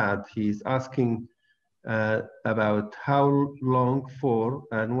 Muhammad Saad, he's asking, about how long for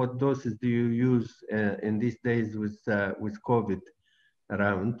and what doses do you use in these days with COVID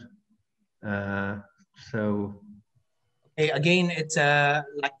around. Hey, again, it's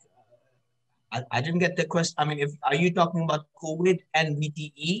like I didn't get the question. I mean, are you talking about COVID and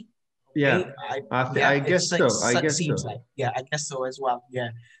VTE? Yeah, okay. I guess so. I guess seems so. like, yeah, I guess so as well.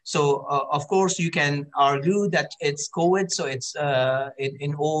 Yeah. So of course you can argue that it's COVID. So it's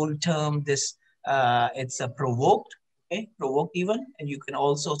in old term this it's a provoked, okay, provoked even, and you can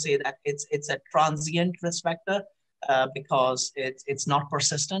also say that it's a transient risk factor. Because it's not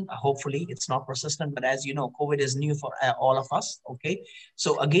persistent. Hopefully it's not persistent, but as you know, COVID is new for all of us. Okay,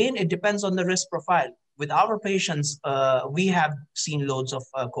 so again, it depends on the risk profile. With our patients, we have seen loads of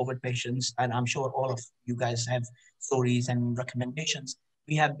COVID patients, and I'm sure all of you guys have stories and recommendations.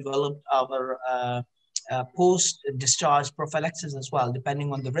 We have developed our post-discharge prophylaxis as well,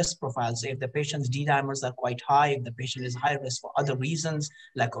 depending on the risk profiles. If the patient's D-dimers are quite high, if the patient is high risk for other reasons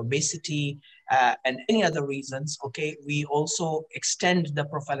like obesity and any other reasons, okay, we also extend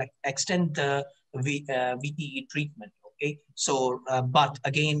the VTE treatment. Okay, so but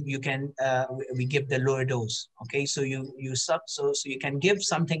again, you can we give the lower dose. Okay, so you can give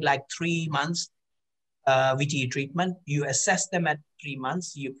something like 3 months VTE treatment. You assess them at 3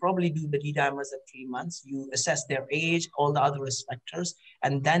 months. You probably do the D-dimers at 3 months. You assess their age, all the other risk factors,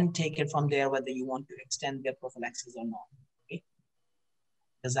 and then take it from there whether you want to extend their prophylaxis or not. Okay,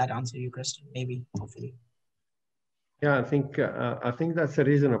 does that answer your question? Maybe, hopefully. Yeah, I think that's a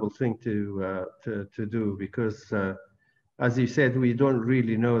reasonable thing to do, because as you said, we don't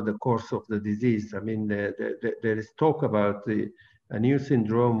really know the course of the disease. I mean, there is talk about a new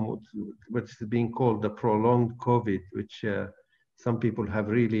syndrome, which is being called the prolonged COVID, which some people have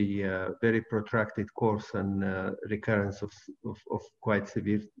really very protracted course and recurrence of quite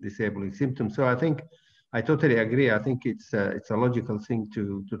severe disabling symptoms. So I think I totally agree. I think it's a logical thing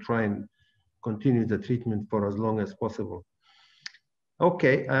to try and continue the treatment for as long as possible.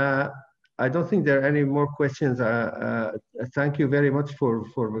 Okay. I don't think there are any more questions. Thank you very much for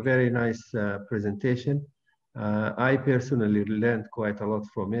a very nice presentation. I personally learned quite a lot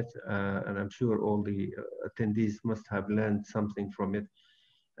from it, and I'm sure all the attendees must have learned something from it.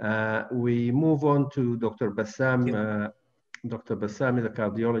 We move on to Dr. Bassam. Dr. Bassam is a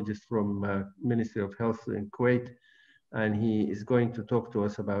cardiologist from Ministry of Health in Kuwait, and he is going to talk to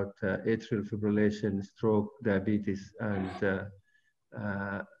us about atrial fibrillation, stroke, diabetes, and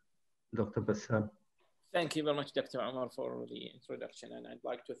Dr. Bassam. Thank you very much, Dr. Omar, for the introduction. And I'd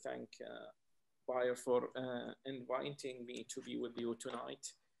like to thank Bayer for inviting me to be with you tonight.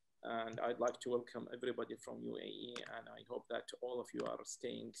 And I'd like to welcome everybody from UAE. And I hope that all of you are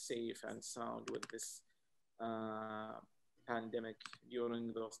staying safe and sound with this pandemic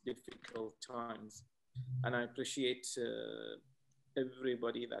during those difficult times. And I appreciate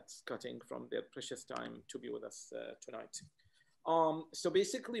everybody that's cutting from their precious time to be with us tonight. So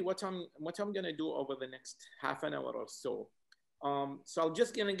basically what I'm gonna do over the next half an hour or so. So I'm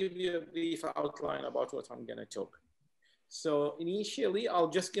just gonna give you a brief outline about what I'm gonna talk. So initially, I'll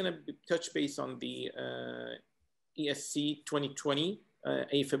just gonna touch base on the ESC 2020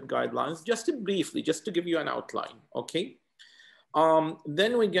 AFib guidelines, just briefly, just to give you an outline, okay?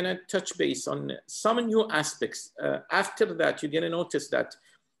 Then we're gonna touch base on some new aspects. After that, you're gonna notice that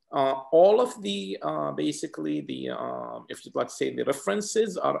all of the, basically the, if you'd like to say the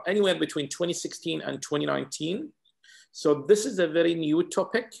references are anywhere between 2016 and 2019. So this is a very new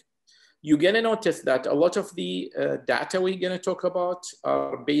topic. You're gonna notice that a lot of the data we're gonna talk about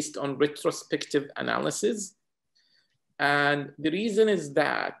are based on retrospective analysis. And the reason is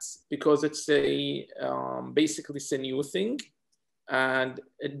that because it's a, basically it's a new thing and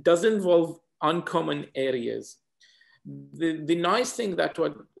it does involve uncommon areas. The nice thing that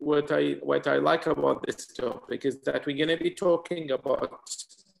what I like about this topic is that we're gonna be talking about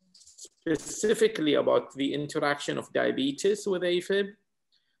specifically about the interaction of diabetes with AFib,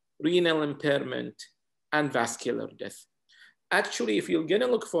 renal impairment, and vascular death. Actually, if you're gonna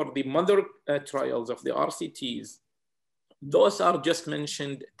look for the mother trials of the RCTs, those are just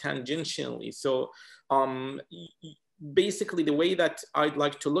mentioned tangentially. So basically the way that I'd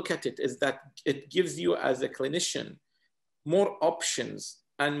like to look at it is that it gives you as a clinician more options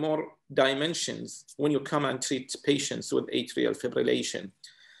and more dimensions when you come and treat patients with atrial fibrillation.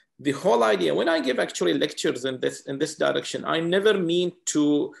 The whole idea, when I give actually lectures in this direction, I never mean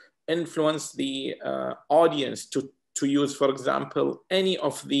to influence the audience to use, for example, any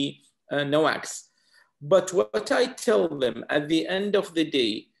of the NOACs. But what I tell them at the end of the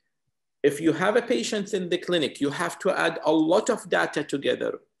day, if you have a patient in the clinic, you have to add a lot of data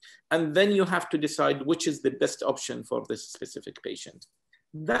together And then you have to decide which is the best option for this specific patient.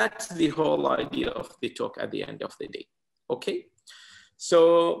 That's the whole idea of the talk at the end of the day. Okay,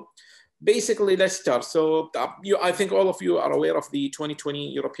 so basically let's start. So I think all of you are aware of the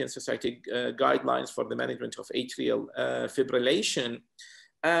 2020 European Society guidelines for the management of atrial fibrillation.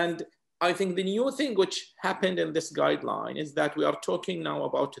 And I think the new thing which happened in this guideline is that we are talking now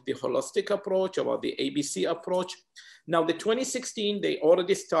about the holistic approach, about the ABC approach. Now, the 2016, they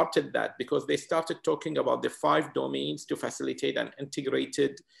already started that because they started talking about the 5 domains to facilitate an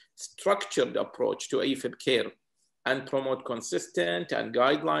integrated, structured approach to AFib care and promote consistent and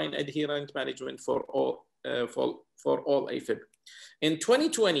guideline adherent management for all AFib. In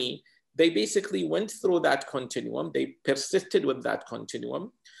 2020, they basically went through that continuum. They persisted with that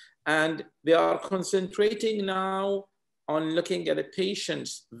continuum, and they are concentrating now on looking at the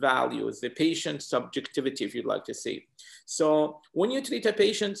patient's values, the patient's subjectivity, if you'd like to say. So when you treat a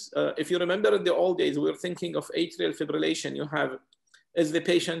patient, if you remember in the old days, we were thinking of atrial fibrillation. You have, is the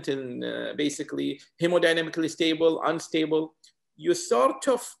patient in basically hemodynamically stable, unstable? You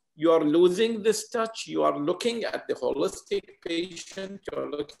are losing this touch. You are looking at the holistic patient. You're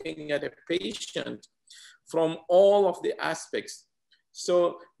looking at a patient from all of the aspects.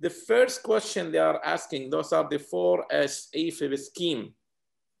 So the first question they are asking, those are the 4S AFib scheme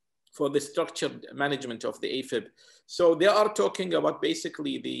for the structured management of the AFib. So they are talking about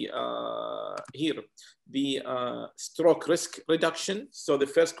basically the stroke risk reduction. So the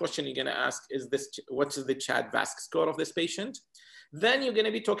first question you're gonna ask is this: what is the CHA2DS2-VASc score of this patient? Then you're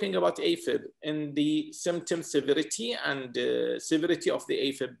gonna be talking about AFib and the symptom severity and severity of the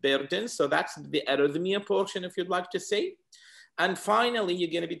AFib burden. So that's the arrhythmia portion, if you'd like to say. And finally, you're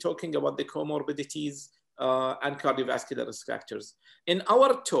going to be talking about the comorbidities and cardiovascular risk factors. In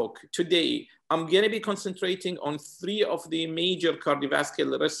our talk today, I'm going to be concentrating on 3 of the major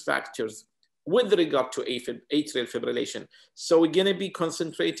cardiovascular risk factors with regard to AFib, atrial fibrillation. So we're going to be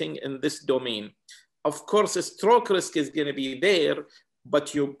concentrating in this domain. Of course, a stroke risk is going to be there,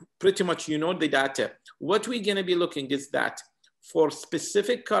 but you pretty much, you know the data. What we're going to be looking is that for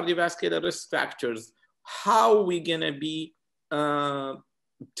specific cardiovascular risk factors, how we're going to be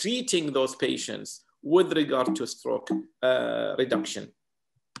treating those patients with regard to stroke reduction.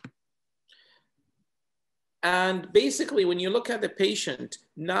 And basically, when you look at the patient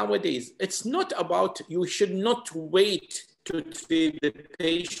nowadays, it's not about, you should not wait to treat the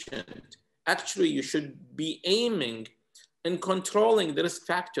patient. Actually, you should be aiming and controlling the risk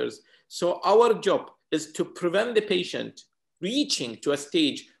factors. So our job is to prevent the patient reaching to a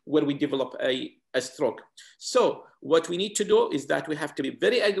stage where we develop a stroke. So what we need to do is that we have to be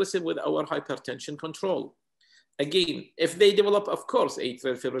very aggressive with our hypertension control. Again, if they develop, of course,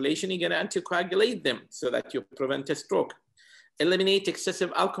 atrial fibrillation, you're going to anticoagulate them so that you prevent a stroke. Eliminate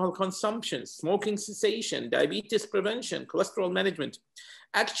excessive alcohol consumption, smoking cessation, diabetes prevention, cholesterol management.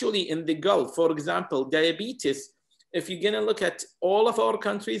 Actually, in the Gulf, for example, diabetes, if you're going to look at all of our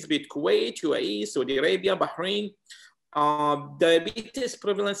countries, be it Kuwait, UAE, Saudi Arabia, Bahrain, diabetes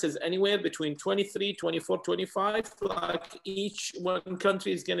prevalence is anywhere between 23, 24, 25. Like each one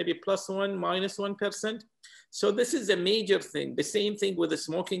country is going to be +1, -1%. So this is a major thing. The same thing with the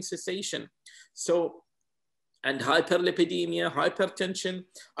smoking cessation. So, and hyperlipidemia, hypertension.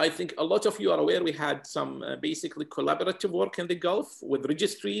 I think a lot of you are aware we had some basically collaborative work in the Gulf with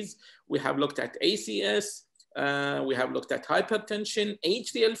registries. We have looked at ACS. We have looked at hypertension,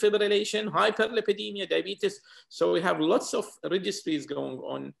 atrial fibrillation, hyperlipidemia, diabetes. So we have lots of registries going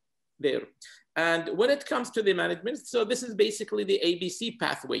on there. And when it comes to the management, so this is basically the ABC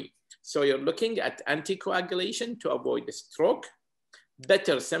pathway. So you're looking at anticoagulation to avoid a stroke,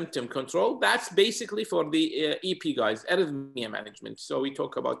 better symptom control. That's basically for the EP guys, arrhythmia management. So we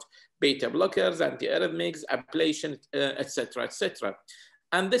talk about beta blockers, antiarrhythmics, ablation, etc., etc.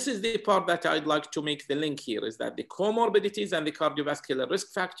 And this is the part that I'd like to make the link here, is that the comorbidities and the cardiovascular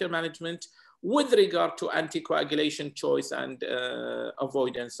risk factor management with regard to anticoagulation choice and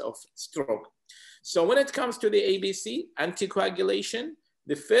avoidance of stroke. So when it comes to the ABC, anticoagulation,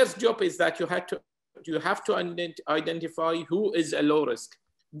 the first job is that you have to identify who is a low risk.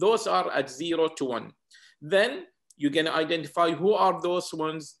 Those are at 0 to 1. Then you're going to identify who are those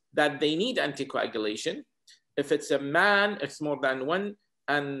ones that they need anticoagulation. If it's a man, it's more than 1.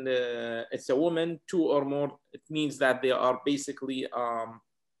 And it's a woman, 2 or more, it means that they are basically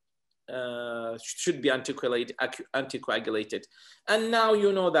should be anticoagulated. And now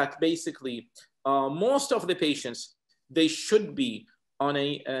you know that basically most of the patients, they should be on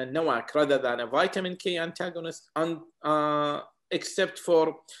a NOAC rather than a vitamin K antagonist, except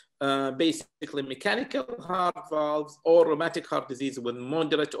for basically mechanical heart valves or rheumatic heart disease with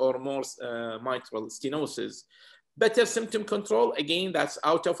moderate or more mitral stenosis. Better symptom control, again, that's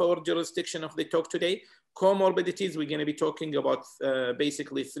out of our jurisdiction of the talk today. Comorbidities, we're going to be talking about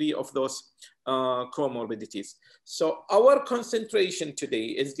basically 3 of those comorbidities. So our concentration today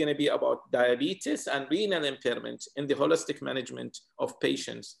is going to be about diabetes and renal impairment in the holistic management of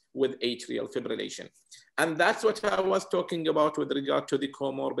patients with atrial fibrillation. And that's what I was talking about with regard to the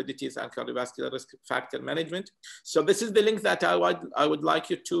comorbidities and cardiovascular risk factor management. So this is the link that I would like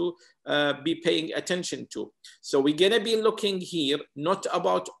you to be paying attention to. So we're going to be looking here, not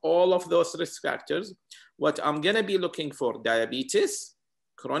about all of those risk factors. What I'm going to be looking for: diabetes,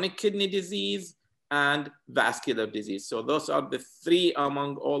 chronic kidney disease, and vascular disease. So those are the 3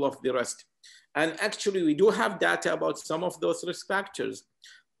 among all of the rest. And actually, we do have data about some of those risk factors.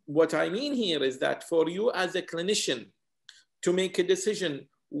 What I mean here is that for you as a clinician to make a decision,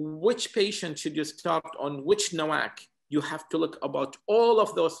 which patient should you start on which NOAC, you have to look about all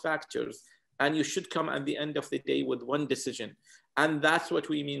of those factors, and you should come at the end of the day with one decision. And that's what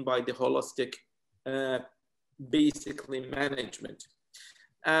we mean by the holistic basically management.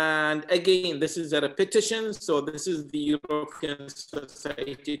 And again, this is a repetition. So this is the European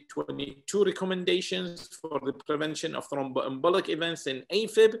Society 22 recommendations for the prevention of thromboembolic events in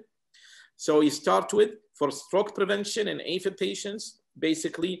AFib. So you start with, for stroke prevention in AFib patients,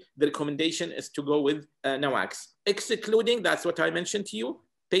 basically the recommendation is to go with NOACs, excluding, that's what I mentioned to you,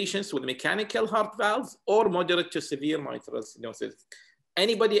 patients with mechanical heart valves or moderate to severe mitral stenosis.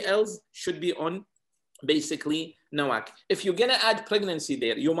 Anybody else should be on basically NOAC. If you're gonna add pregnancy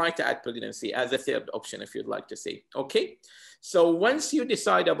there, you might add pregnancy as a 3rd option if you'd like to say, okay? So once you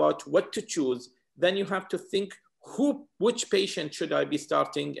decide about what to choose, then you have to think which patient should I be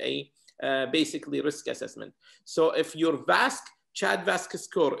starting a basically risk assessment. So if your CHA2DS2-VASc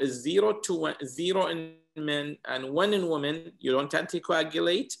score is 0 in men and 1 in women, you don't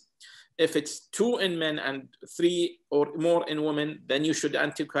anticoagulate. If it's 2 in men and 3 or more in women, then you should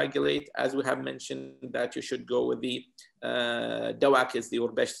anticoagulate. As we have mentioned, that you should go with the DOAC is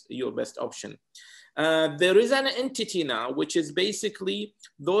your best option. There is an entity now, which is basically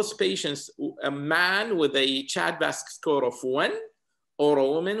those patients, a man with a CHA2DS2-VASc score of 1 or a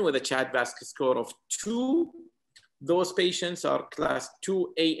woman with a CHA2DS2-VASc score of 2. Those patients are class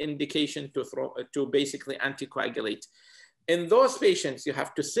 2A indication to basically anticoagulate. In those patients, you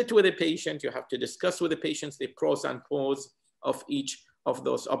have to sit with the patient, you have to discuss with the patients the pros and cons of each of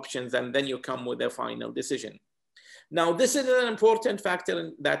those options, and then you come with a final decision. Now, this is an important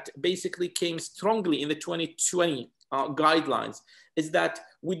factor that basically came strongly in the 2020 guidelines, is that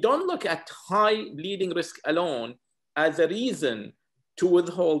we don't look at high bleeding risk alone as a reason to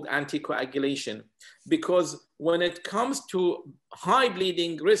withhold anticoagulation, because when it comes to high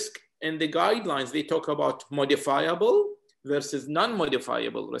bleeding risk in the guidelines, they talk about modifiable versus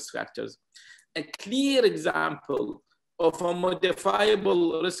non-modifiable risk factors. A clear example of a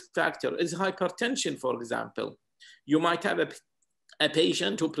modifiable risk factor is hypertension, for example. You might have a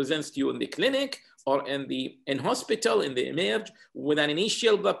patient who presents to you in the clinic or in hospital, in the emerge, with an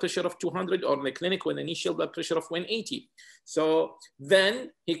initial blood pressure of 200, or in the clinic with an initial blood pressure of 180. So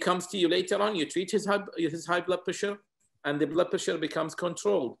then he comes to you later on, you treat his high blood pressure, and the blood pressure becomes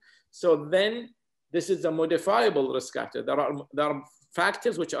controlled. So then this is a modifiable risk factor. There are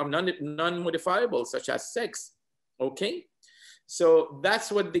factors which are non-modifiable, such as sex, okay? So that's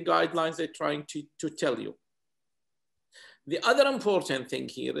what the guidelines are trying to tell you. The other important thing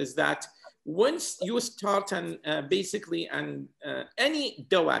here is that once you start any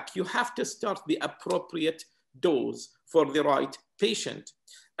DOAC, you have to start the appropriate dose for the right patient.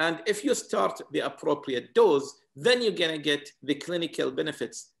 And if you start the appropriate dose, then you're gonna get the clinical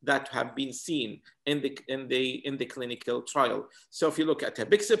benefits that have been seen in the clinical trial. So if you look at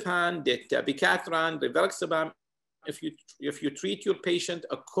apixaban, dabigatran, rivaroxaban, if you treat your patient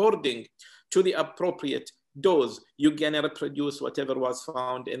according to the appropriate dose, you're gonna reproduce whatever was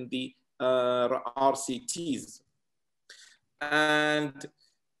found in the RCTs. And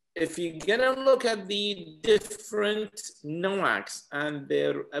if you're gonna look at the different NOACs and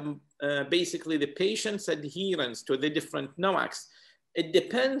their basically the patient's adherence to the different NOACs, it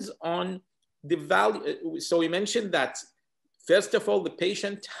depends on the value. So we mentioned that, first of all, the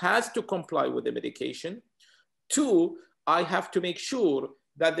patient has to comply with the medication. 2, I have to make sure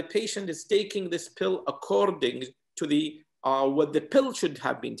that the patient is taking this pill according to the what the pill should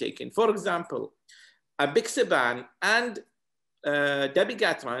have been taken. For example, apixaban and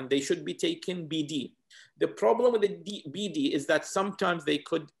dabigatran, they should be taken BD. The problem with the BD is that sometimes they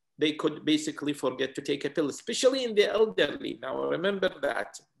could they could basically forget to take a pill, especially in the elderly. Now, remember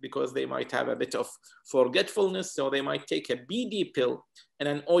that because they might have a bit of forgetfulness, so they might take a BD pill and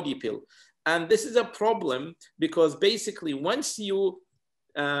an OD pill. And this is a problem because basically once you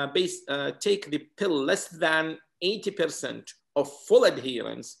take the pill less than 80% of full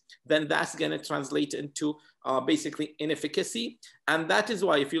adherence, then that's going to translate into basically inefficacy. And that is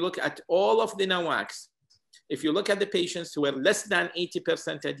why if you look at all of the NOACs, if you look at the patients who are less than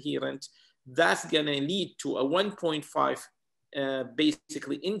 80% adherent, that's going to lead to a 1.5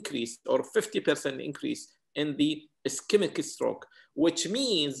 basically increase or 50% increase in the ischemic stroke, which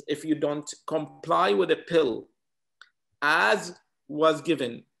means if you don't comply with a pill as was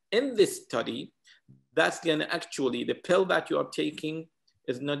given in this study, that's going to actually, the pill that you are taking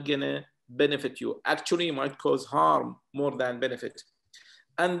is not going to benefit you. Actually, it might cause harm more than benefit.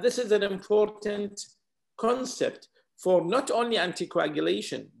 And this is an important concept for not only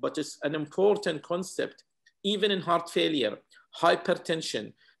anticoagulation, but it's an important concept even in heart failure,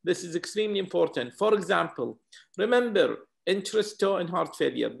 hypertension. This is extremely important. For example, remember, Entresto in heart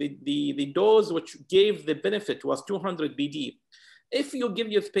failure, the dose which gave the benefit was 200 BD. If you give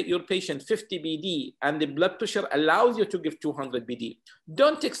your patient 50 BD and the blood pressure allows you to give 200 BD,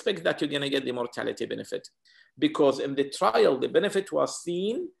 don't expect that you're going to get the mortality benefit, because in the trial, the benefit was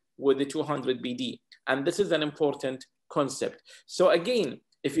seen with the 200 BD. And this is an important concept. So again,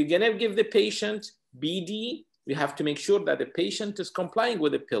 if you're going to give the patient BD, you have to make sure that the patient is complying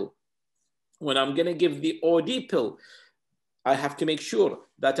with the pill. When I'm going to give the OD pill, I have to make sure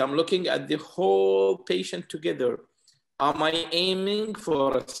that I'm looking at the whole patient together. Am I aiming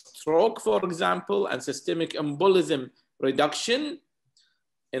for a stroke, for example, and systemic embolism reduction?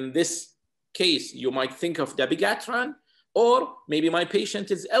 In this case, you might think of dabigatran, or maybe my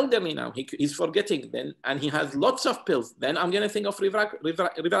patient is elderly now, he's forgetting then, and he has lots of pills. Then I'm going to think of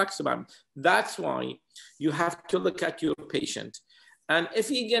rivaroxaban. That's why you have to look at your patient. And if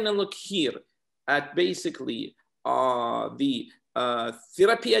you're going to look here at basically the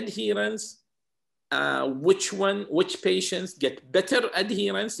therapy adherence, which patients get better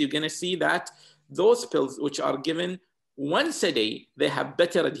adherence, you're going to see that those pills which are given once a day, they have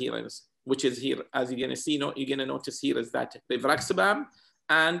better adherence, which is here, as you're going to see, you're going to notice here is that rivaroxaban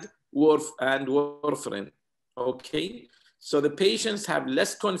and warfarin. Okay, so the patients have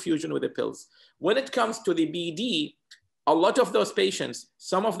less confusion with the pills. When it comes to the BD, a lot of those patients,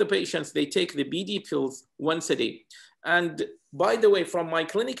 some of the patients, they take the BD pills once a day. And by the way, from my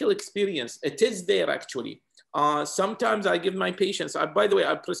clinical experience, it is there actually. Sometimes I give my patients, by the way,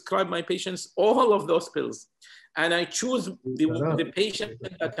 I prescribe my patients all of those pills. And I choose the patient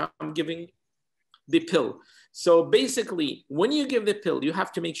that I'm giving the pill. So basically, when you give the pill, you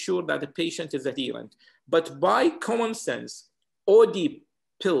have to make sure that the patient is adherent. But by common sense, OD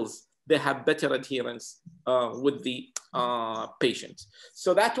pills, they have better adherence with the patient.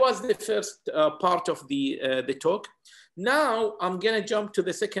 So that was the first part of the talk. Now I'm going to jump to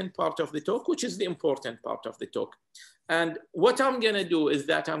the second part of the talk, which is the important part of the talk. And what I'm going to do is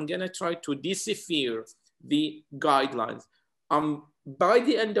that I'm going to try to decipher the guidelines. By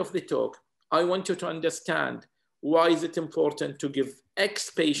the end of the talk, I want you to understand why is it important to give X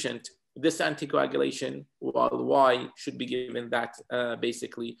patient this anticoagulation while Y should be given that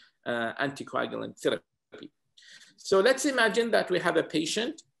basically anticoagulant therapy. So let's imagine that we have a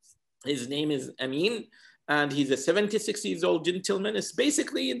patient. His name is Amin, and he's a 76-year-old gentleman. It's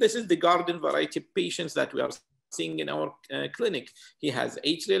basically, this is the garden variety patients that we are seeing in our clinic. He has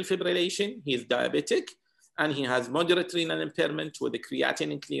atrial fibrillation, he is diabetic, and he has moderate renal impairment with a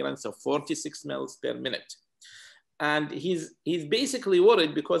creatinine clearance of 46 mL per minute. And he's basically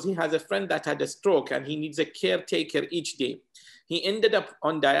worried because he has a friend that had a stroke and he needs a caretaker each day. He ended up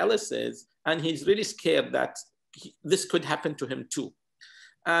on dialysis and he's really scared that this could happen to him too.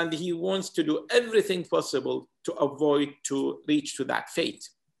 And he wants to do everything possible to avoid to reach to that fate.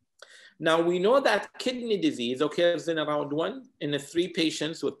 Now we know that kidney disease occurs in around 1 in 3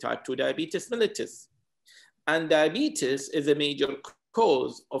 patients with type 2 diabetes mellitus. And diabetes is a major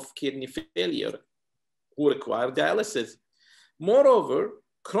cause of kidney failure who require dialysis. Moreover,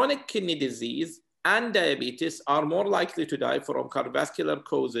 chronic kidney disease and diabetes are more likely to die from cardiovascular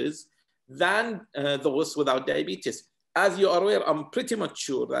causes than those without diabetes. As you are aware, I'm pretty much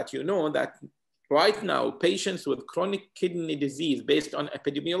sure that you know that right now, patients with chronic kidney disease based on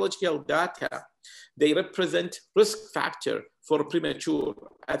epidemiological data, they represent risk factor for premature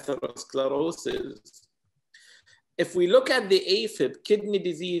atherosclerosis. If we look at the AFib, kidney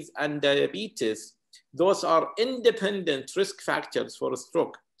disease and diabetes, those are independent risk factors for a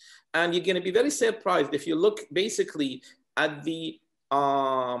stroke. And you're going to be very surprised if you look basically at the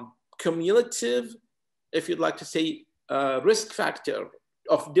cumulative, if you'd like to say, risk factor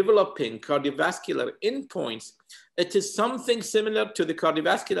of developing cardiovascular endpoints, it is something similar to the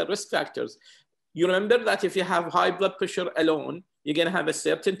cardiovascular risk factors. You remember that if you have high blood pressure alone, you're going to have a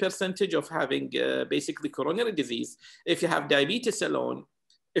certain percentage of having basically coronary disease. If you have diabetes alone,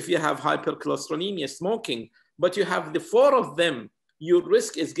 if you have hypercholesterolemia, smoking, but you have the four of them, your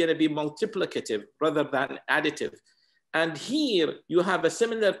risk is going to be multiplicative rather than additive. And here you have a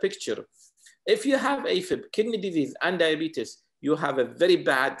similar picture. If you have AFib, kidney disease, and diabetes, you have a very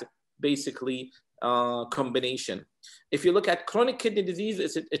bad, basically, combination. If you look at chronic kidney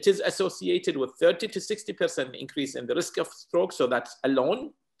disease, it is associated with 30 to 60% increase in the risk of stroke. So that's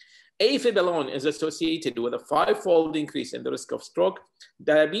alone. AFib alone is associated with a 5-fold increase in the risk of stroke.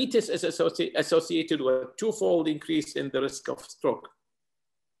 Diabetes is associated with a 2-fold increase in the risk of stroke.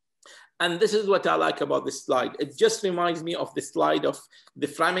 And this is what I like about this slide. It just reminds me of the slide of the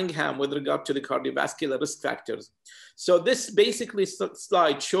Framingham with regard to the cardiovascular risk factors. So this basically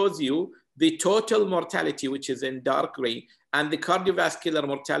slide shows you the total mortality, which is in dark gray, and the cardiovascular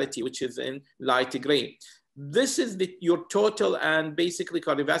mortality, which is in light gray. This is your total and basically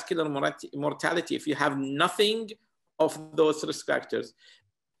cardiovascular mortality if you have nothing of those risk factors.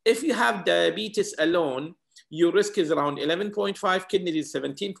 If you have diabetes alone, your risk is around 11.5, kidney disease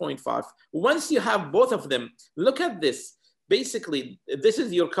 17.5. Once you have both of them, look at this. Basically, this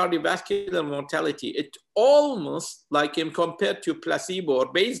is your cardiovascular mortality. It almost like compared to placebo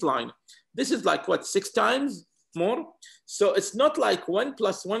or baseline, this is like what, 6 times more? So it's not like 1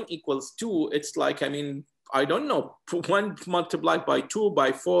 + 1 = 2. It's like, I mean, I don't know, 1 multiplied by 2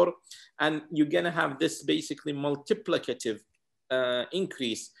 by 4, and you're gonna have this basically multiplicative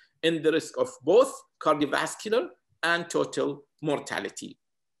increase in the risk of both cardiovascular and total mortality.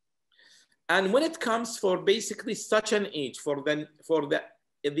 And when it comes for basically such an age, for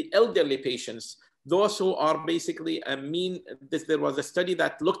the elderly patients, those who are basically a mean, there was a study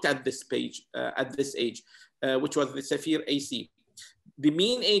that looked at this page, at this age, which was the Saphir AC. The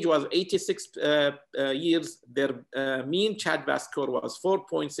mean age was 86 years. Their mean CHA2DS2-VASc score was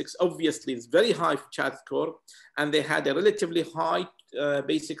 4.6. Obviously, it's very high CHA2DS2 score. And they had a relatively high,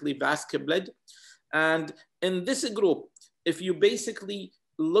 basically, VASc blood. And in this group, if you basically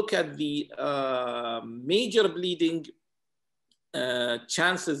look at the major bleeding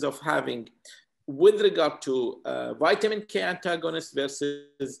chances of having with regard to vitamin K antagonist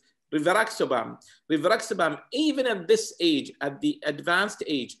versus rivaroxaban. Rivaroxaban, even at this age, at the advanced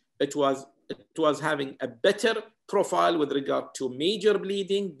age, it was having a better profile with regard to major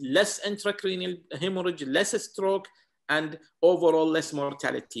bleeding, less intracranial hemorrhage, less stroke, and overall less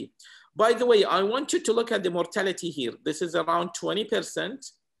mortality. By the way, I want you to look at the mortality here. This is around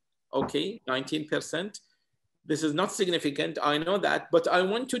 20%, okay, 19%. This is not significant, I know that, but I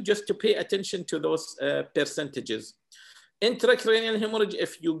want you just to pay attention to those percentages. Intracranial hemorrhage,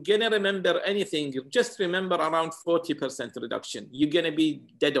 if you're gonna remember anything, just remember around 40% reduction. You're gonna be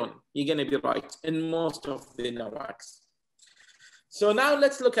dead on, you're gonna be right in most of the NOACs. So now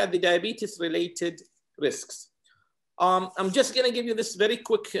let's look at the diabetes related risks. I'm just gonna give you this very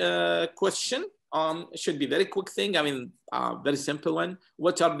quick question. It should be a very quick thing. I mean, very simple one.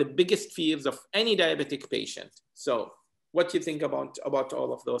 What are the biggest fears of any diabetic patient? So what do you think about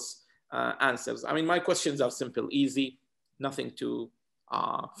all of those answers? I mean, my questions are simple, easy, nothing too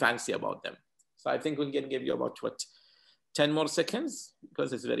fancy about them. So I think we can give you about, what, 10 more seconds,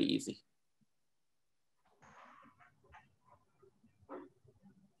 because it's very easy.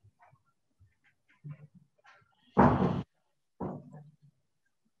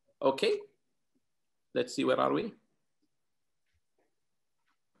 Okay, let's see, where are we?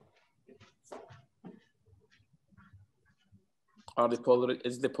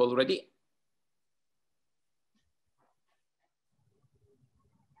 Is the poll ready?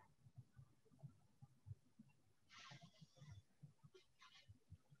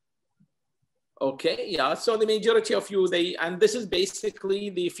 Okay, yeah, so the majority of you, and this is basically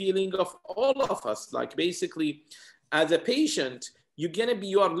the feeling of all of us, like basically as a patient,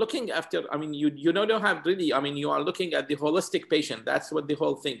 you are looking after, I mean, you don't have really, I mean, you are looking at the holistic patient. That's what the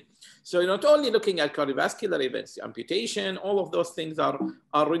whole thing. So you're not only looking at cardiovascular events, amputation, all of those things are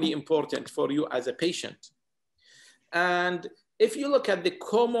really important for you as a patient. And if you look at the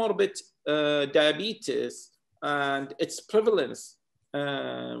comorbid diabetes and its prevalence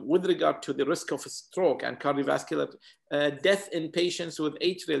with regard to the risk of stroke and cardiovascular death in patients with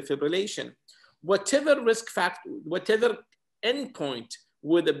atrial fibrillation, whatever risk factor, whatever endpoint,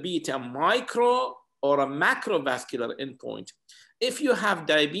 would it be a micro or a macrovascular endpoint, if you have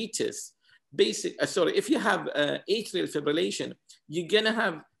diabetes, if you have atrial fibrillation, you're gonna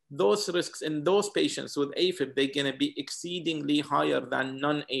have those risks in those patients with AFib, they're gonna be exceedingly higher than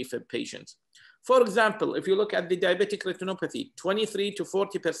non-AFib patients. For example, if you look at the diabetic retinopathy, 23 to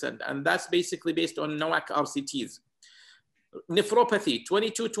 40%, and that's basically based on NOAC RCTs. Nephropathy,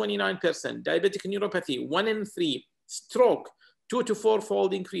 22, 29%. Diabetic neuropathy, 1 in 3. Stroke, 2 to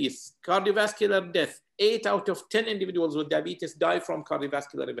 4-fold increase. Cardiovascular death, 8 out of 10 individuals with diabetes die from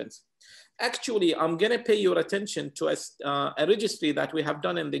cardiovascular events. Actually, I'm going to pay your attention to a registry that we have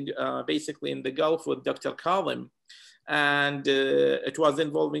done in the basically in the Gulf with Dr. Kazim, and it was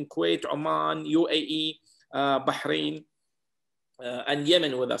involving Kuwait, Oman, UAE, Bahrain, and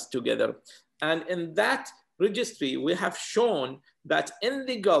Yemen with us together. And in that registry, we have shown that in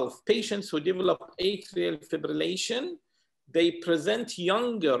the Gulf, patients who develop atrial fibrillation, they present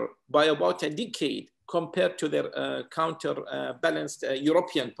younger by about a decade compared to their counterbalanced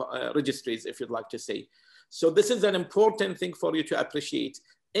European registries, if you'd like to say. So this is an important thing for you to appreciate.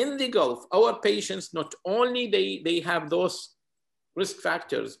 In the Gulf, our patients, not only they have those risk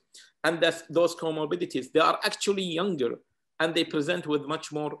factors and those comorbidities, they are actually younger and they present with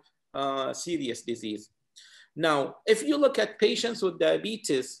much more serious disease. Now, if you look at patients with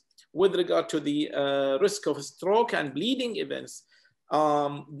diabetes with regard to the risk of stroke and bleeding events,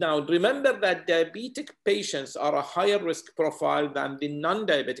 now remember that diabetic patients are a higher risk profile than the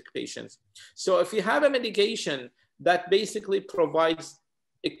non-diabetic patients. So if you have a medication that basically provides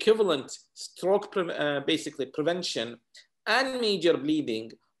equivalent stroke basically prevention and major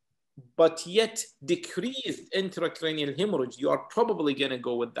bleeding, but yet decreased intracranial hemorrhage, you are probably going to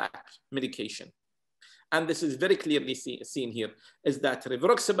go with that medication. And this is very clearly seen here, is that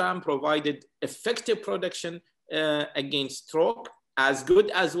rivaroxaban provided effective protection against stroke, as good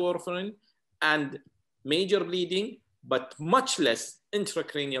as warfarin, and major bleeding, but much less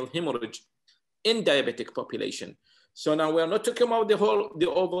intracranial hemorrhage in diabetic population. So now we're not talking about the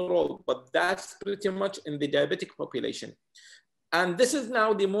overall, but that's pretty much in the diabetic population. And this is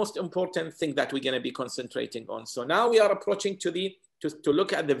now the most important thing that we're going to be concentrating on. So now we are approaching to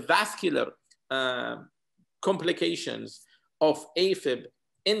look at the vascular complications of AFib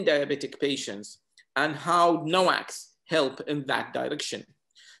in diabetic patients and how NOACs help in that direction.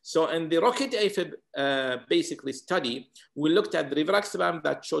 So in the ROCKET AFib basically study, we looked at the rivaroxaban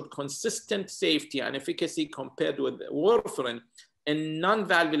that showed consistent safety and efficacy compared with warfarin in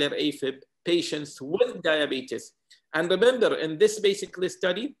non-valvular AFib patients with diabetes. And remember, in this basically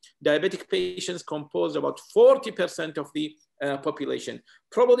study, diabetic patients compose about 40% of the population.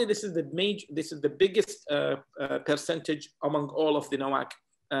 Probably this is the biggest percentage among all of the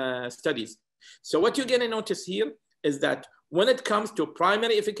NOAC studies. So what you're going to notice here is that when it comes to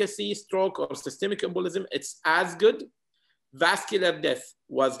primary efficacy, stroke or systemic embolism, it's as good. Vascular death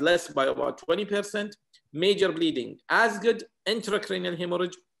was less by about 20%. Major bleeding, as good. Intracranial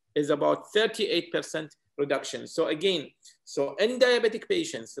hemorrhage is about 38% reduction. So again, so in diabetic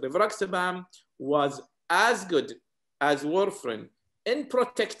patients, rivaroxaban was as good as warfarin in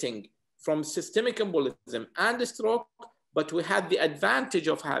protecting from systemic embolism and stroke, but we had the advantage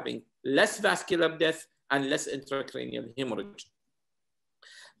of having less vascular death and less intracranial hemorrhage.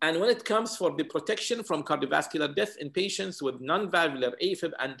 And when it comes for the protection from cardiovascular death in patients with non-valvular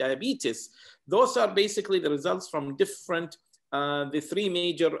AFib and diabetes, those are basically the results from different, the three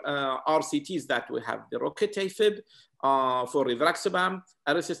major RCTs that we have. The ROCKET AFib for rivaroxaban,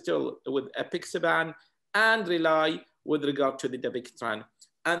 Aristotle with apixaban, and RELY with regard to the dabigatran.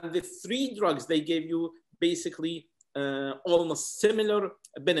 And the three drugs, they gave you basically almost similar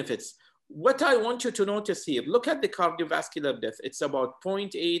benefits. What I want you to notice here, look at the cardiovascular death. It's about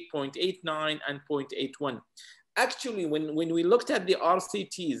 0.8, 0.89, and 0.81. Actually, when we looked at the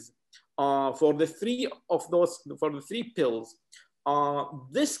RCTs for the three pills,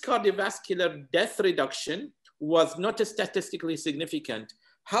 this cardiovascular death reduction was not statistically significant.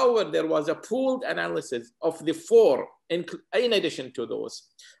 However, there was a pooled analysis of the four, in addition to those,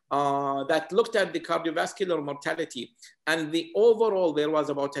 that looked at the cardiovascular mortality. And the overall, there was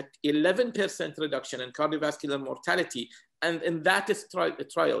about an 11% reduction in cardiovascular mortality. And in that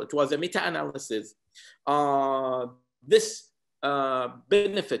trial, it was a meta-analysis. This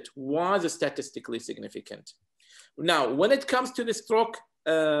benefit was statistically significant. Now, when it comes to the stroke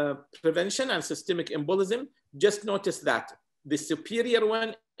prevention and systemic embolism, just notice that the superior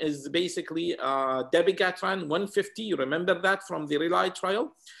one is basically dabigatran 150. You remember that from the RELY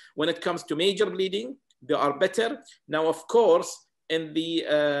trial. When it comes to major bleeding, they are better. Now, of course, in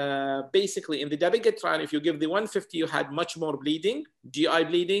the basically in the dabigatran, if you give the 150, you had much more bleeding, GI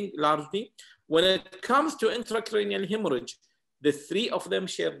bleeding largely. When it comes to intracranial hemorrhage, the three of them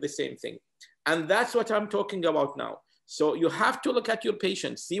share the same thing. And that's what I'm talking about now. So you have to look at your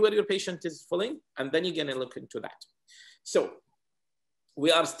patient, see where your patient is falling, and then you're gonna look into that. So we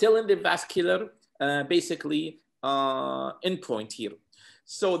are still in the vascular, endpoint here.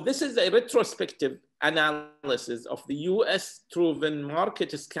 So this is a retrospective analysis of the US Proven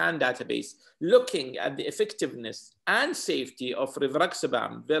Market Scan database, looking at the effectiveness and safety of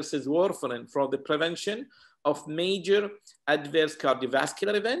rivaroxaban versus warfarin for the prevention of major adverse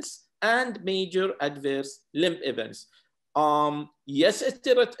cardiovascular events and major adverse limb events. Yes, it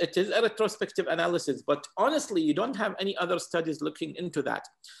is a retrospective analysis, but honestly, you don't have any other studies looking into that.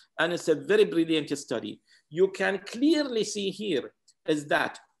 And it's a very brilliant study. You can clearly see here is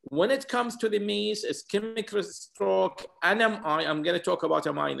that when it comes to the MACE, ischemic stroke, and MI, I'm going to talk about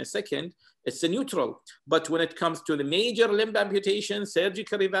MI in a second, it's a neutral. But when it comes to the major limb amputation,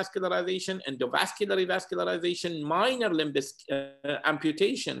 surgical revascularization, endovascular revascularization, minor limb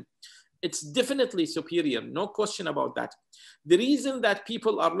amputation, it's definitely superior, no question about that. The reason that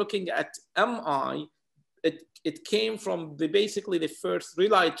people are looking at MI, it came from basically the first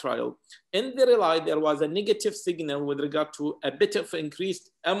RELY trial. In the RELY, there was a negative signal with regard to a bit of increased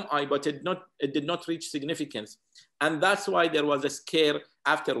MI, but it did not reach significance. And that's why there was a scare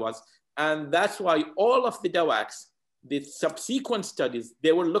afterwards. And that's why all of the DAWACs, the subsequent studies,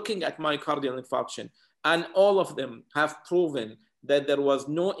 they were looking at myocardial infarction. And all of them have proven that there was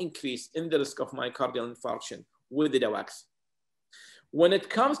no increase in the risk of myocardial infarction with the DAWACs. When it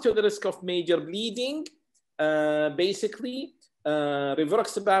comes to the risk of major bleeding,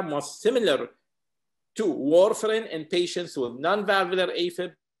 rivaroxaban was similar to warfarin in patients with non-valvular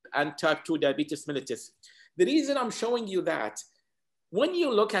AFib and type 2 diabetes mellitus. The reason I'm showing you that, when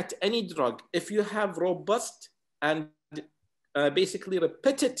you look at any drug, if you have robust and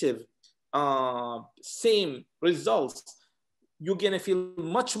repetitive same results, you're gonna feel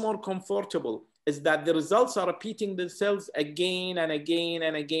much more comfortable, is that the results are repeating themselves again and again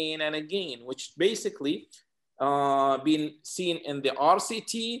and again and again, which basically been seen in the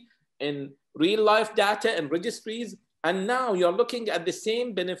RCT, in real life data and registries. And now you're looking at the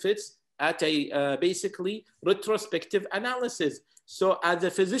same benefits at a retrospective analysis. So as a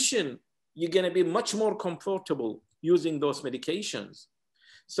physician, you're gonna be much more comfortable using those medications.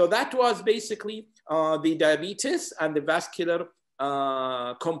 So that was basically the diabetes and the vascular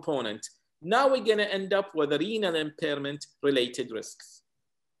component. Now we're gonna end up with the renal impairment related risks.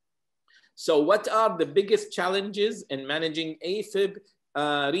 So what are the biggest challenges in managing AFib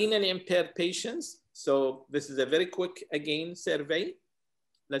renally impaired patients? So this is a very quick, again, survey.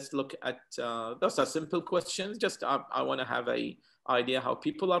 Let's look at, those are simple questions. Just I wanna have an idea how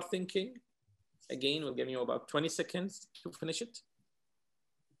people are thinking. Again, we'll give you about 20 seconds to finish it.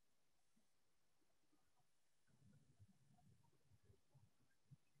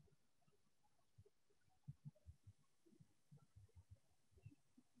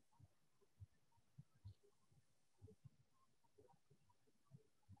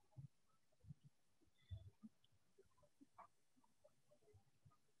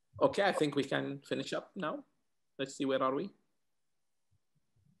 Okay, I think we can finish up now. Let's see, where are we?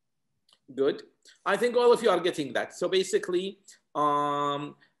 Good. I think all of you are getting that. So basically,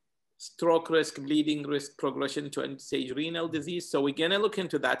 stroke risk, bleeding risk, progression to end-stage renal disease. So we're gonna look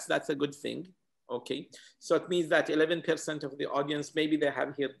into that. So that's a good thing. Okay. So it means that 11% of the audience, maybe they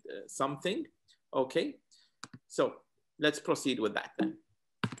have here something. Okay. So let's proceed with that then.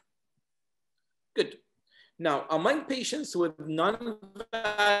 Good. Now, among patients with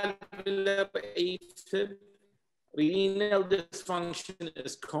non-valvular AFib, renal dysfunction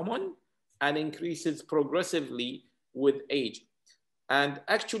is common and increases progressively with age. And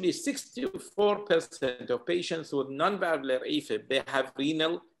actually 64% of patients with non-valvular AFib, they have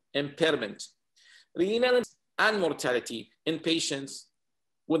renal impairment. Renal and mortality in patients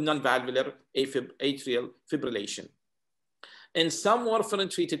with non-valvular AFib, atrial fibrillation. In some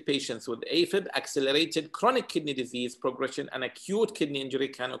warfarin-treated patients with AFib, accelerated chronic kidney disease progression and acute kidney injury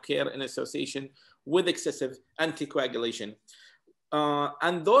can occur in association with excessive anticoagulation.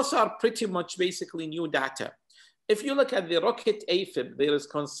 And those are pretty much basically new data. If you look at the ROCKET AFib, there is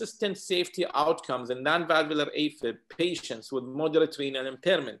consistent safety outcomes in non-valvular AFib patients with moderate renal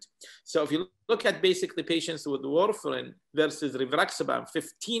impairment. So if you look at basically patients with warfarin versus rivaroxaban,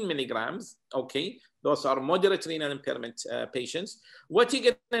 15 milligrams, okay, those are moderate renal impairment patients. What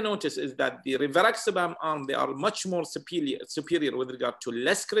you're gonna notice is that the rivaroxaban arm, they are much more superior with regard to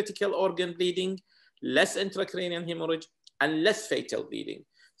less critical organ bleeding, less intracranial hemorrhage, and less fatal bleeding.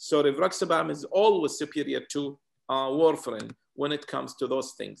 So rivaroxaban is always superior to warfarin when it comes to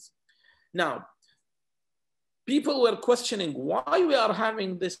those things. Now, people were questioning why we are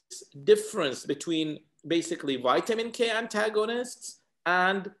having this difference between basically vitamin K antagonists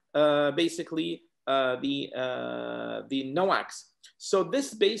and basically the NOACs. So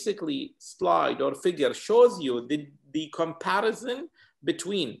this basically slide or figure shows you the comparison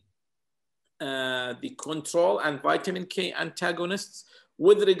between the control and vitamin K antagonists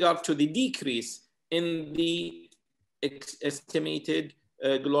with regard to the decrease in the estimated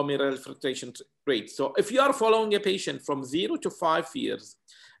glomerular filtration rate. So if you are following a patient from 0 to 5 years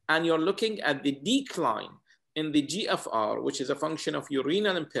and you're looking at the decline in the GFR, which is a function of your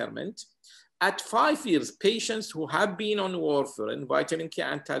renal impairment, at 5 years, patients who have been on warfarin, vitamin K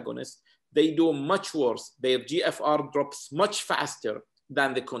antagonist, they do much worse. Their GFR drops much faster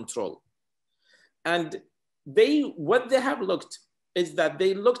than the control. And what they have looked is that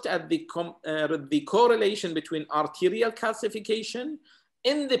they looked at the correlation between arterial calcification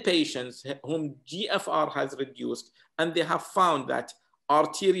in the patients whom GFR has reduced, and they have found that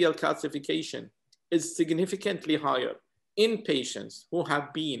arterial calcification is significantly higher in patients who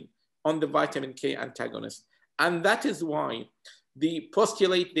have been on the vitamin K antagonist. And that is why they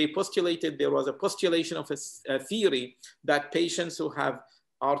postulated, there was a postulation of a theory that patients who have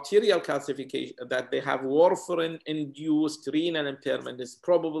arterial calcification, that they have warfarin-induced renal impairment is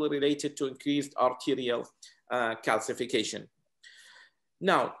probably related to increased arterial calcification.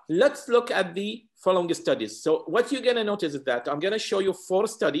 Now, let's look at the following studies. So what you're gonna notice is that I'm gonna show you 4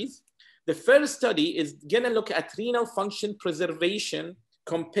 studies. The first study is gonna look at renal function preservation,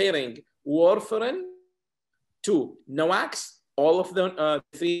 comparing warfarin to NOACs, all of the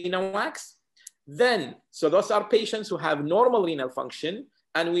 3 NOACs. Then, so those are patients who have normal renal function,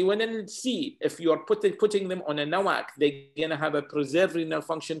 and we want to see if you are putting them on a NOAC, they're gonna have a preserved renal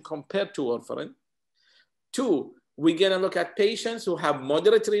function compared to warfarin. 2, we're gonna look at patients who have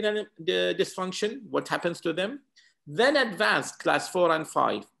moderate renal dysfunction, what happens to them. Then advanced class 4 and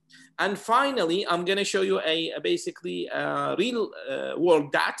 5. And finally, I'm gonna show you basically real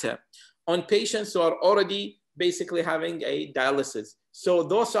world data on patients who are already basically having a dialysis. So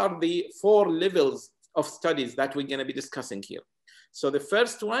those are the 4 levels of studies that we're gonna be discussing here. So the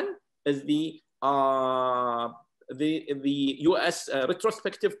first one is the US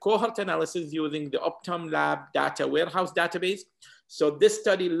retrospective cohort analysis using the Optum Lab data warehouse database. So this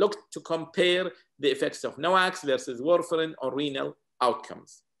study looked to compare the effects of NOACs versus warfarin on renal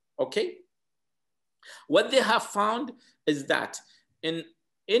outcomes. Okay. What they have found is that in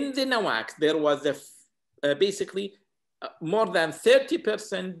the NOAC, there was basically more than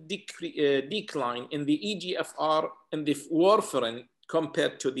 30% decline in the eGFR in the warfarin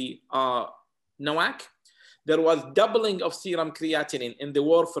compared to the NOAC. There was doubling of serum creatinine in the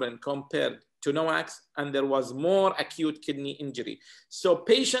warfarin compared to NOACs, and there was more acute kidney injury. So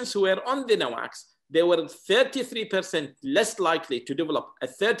patients who were on the NOACs, they were 33% less likely to develop a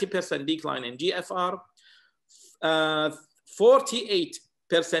 30% decline in GFR,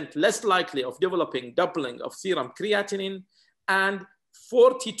 48% less likely of developing doubling of serum creatinine, and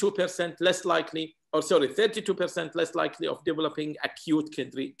 42% less likely, or sorry, 32% less likely of developing acute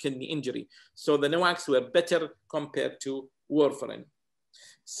kidney injury. So the NOACs were better compared to warfarin.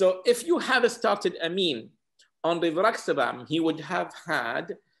 So if you have started Amin on rivaroxaban, he would have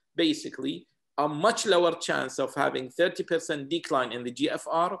had basically a much lower chance of having 30% decline in the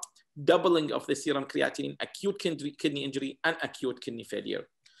GFR, doubling of the serum creatinine, acute kidney injury, and acute kidney failure.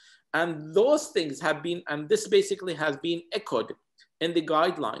 And those things have been, and this basically has been echoed in the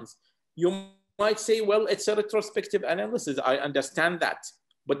guidelines. You might say, well, it's a retrospective analysis. I understand that.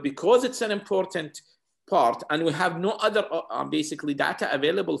 But because it's an important part and we have no other basically data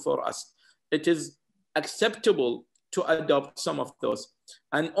available for us, it is acceptable to adopt some of those.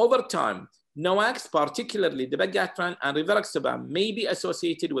 And over time, NOACs, particularly dabigatran and rivaroxaban, may be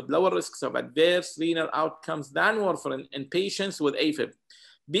associated with lower risks of adverse renal outcomes than warfarin in patients with AFib.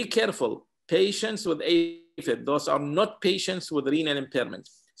 Be careful, patients with AFib, those are not patients with renal impairment.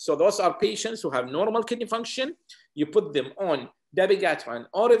 So those are patients who have normal kidney function. You put them on dabigatran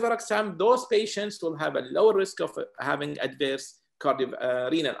or rivaroxaban, those patients will have a lower risk of having adverse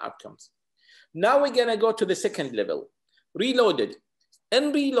renal outcomes. Now we're gonna go to the second level, reloaded.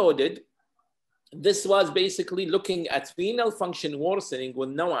 In reloaded, this was basically looking at renal function worsening with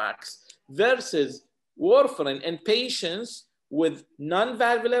NOACs versus warfarin in patients with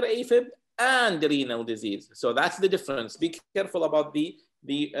non-valvular AFib and renal disease. So that's the difference. Be careful about the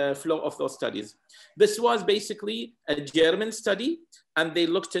flow of those studies. This was basically a German study, and they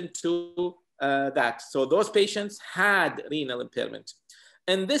looked into that. So those patients had renal impairment.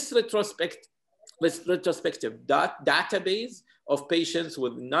 In this retrospective database of patients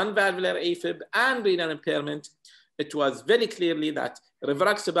with non-valvular AFib and renal impairment, it was very clearly that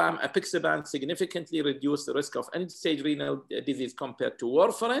rivaroxaban, apixaban significantly reduced the risk of end-stage renal disease compared to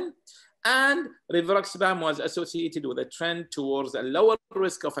warfarin. And rivaroxaban was associated with a trend towards a lower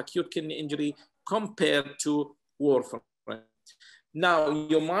risk of acute kidney injury compared to warfarin. Now,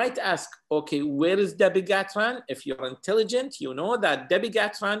 you might ask, okay, where is dabigatran? If you're intelligent, you know that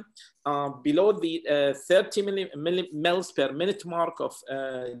dabigatran below the 30 mL per minute mark of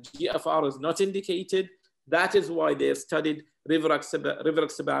GFR is not indicated. That is why they studied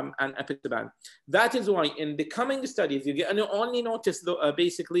rivaroxaban and apixaban. That is why in the coming studies, you only notice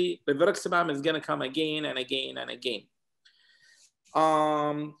basically rivaroxaban is going to come again and again and again.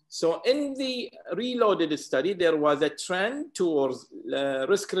 So in the reloaded study, there was a trend towards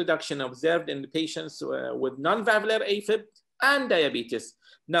risk reduction observed in the patients with non-valvular AFib and diabetes.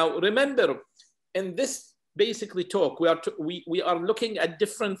 Now, remember, in this basically talk, we are looking at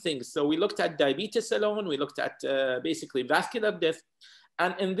different things. So we looked at diabetes alone, we looked at basically vascular death,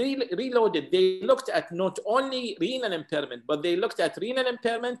 and in the reloaded, they looked at not only renal impairment, but they looked at renal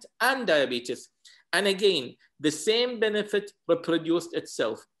impairment and diabetes. And again, the same benefit reproduced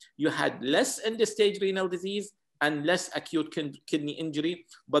itself. You had less end-stage renal disease and less acute kidney injury,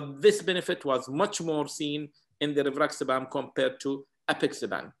 but this benefit was much more seen in the rivaroxaban compared to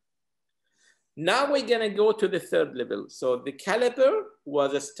apixaban. Now we're gonna go to the third level. So the Caliber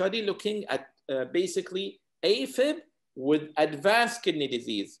was a study looking at basically AFib with advanced kidney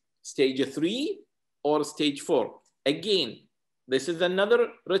disease, stage 3 or stage 4. Again, this is another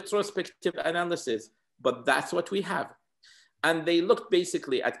retrospective analysis, but that's what we have. And they looked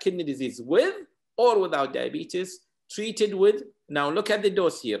basically at kidney disease with or without diabetes, treated with, now look at the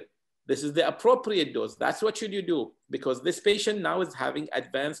dose here. This is the appropriate dose. That's what should you do, because this patient now is having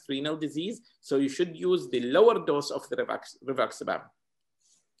advanced renal disease. So you should use the lower dose of the rivaroxaban.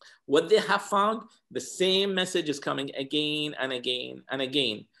 What they have found, the same message is coming again and again and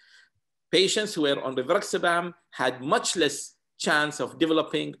again. Patients who were on rivaroxaban had much less chance of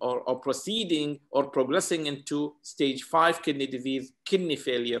developing or proceeding or progressing into stage 5 kidney disease, kidney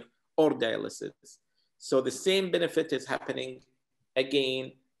failure, or dialysis. So the same benefit is happening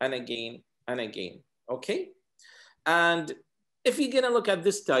again and again and again, okay? And if you're gonna look at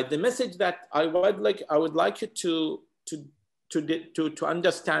this slide, the message that I would like you to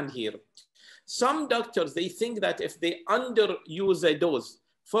understand here. Some doctors, they think that if they underuse a dose,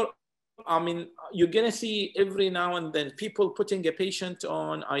 you're gonna see every now and then people putting a patient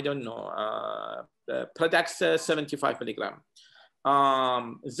on, I don't know, Pradaxa 75 milligram,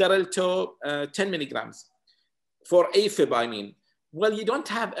 Xarelto 10 milligrams for AFib, I mean. Well, you don't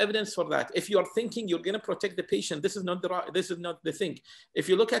have evidence for that. If you're thinking you're going to protect the patient, this is not the thing. If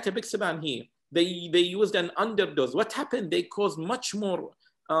you look at apixaban here, they used an underdose. What happened? They caused much more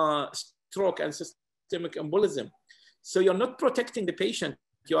stroke and systemic embolism. So you're not protecting the patient.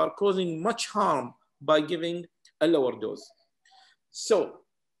 You are causing much harm by giving a lower dose. So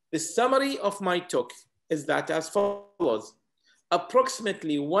the summary of my talk is that as follows.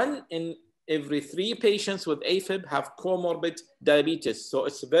 Approximately 1 in every 3 patients with AFib have comorbid diabetes. So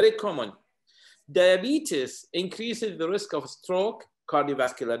it's very common. Diabetes increases the risk of stroke,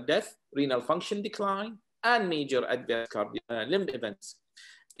 cardiovascular death, renal function decline, and major adverse limb events.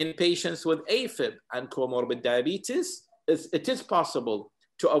 In patients with AFib and comorbid diabetes, it is possible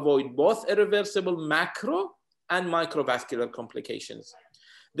to avoid both irreversible macro and microvascular complications.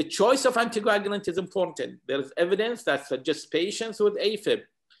 The choice of anticoagulant is important. There is evidence that suggests patients with AFib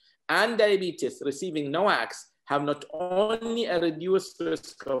and diabetes receiving NOACs have not only a reduced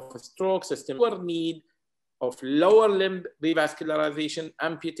risk of stroke, systemic need of lower limb revascularization,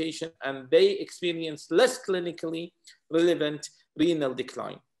 amputation, and they experience less clinically relevant renal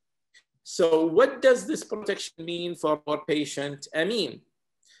decline. So what does this protection mean for our patient Amin?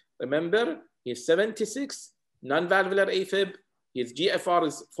 Remember, he's 76, non-valvular AFib, his GFR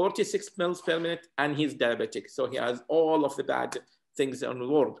is 46 mils per minute, and he's diabetic. So he has all of the bad things in the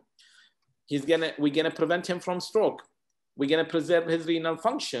world. We're gonna prevent him from stroke. We're gonna preserve his renal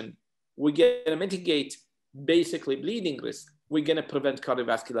function. We're gonna mitigate basically bleeding risk. We're gonna prevent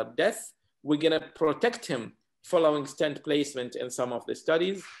cardiovascular death. We're gonna protect him following stent placement in some of the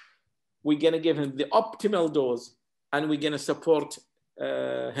studies. We're gonna give him the optimal dose, and we're gonna support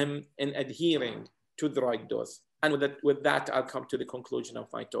him in adhering to the right dose. And with that, I'll come to the conclusion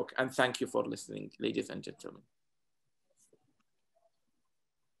of my talk. And thank you for listening, ladies and gentlemen.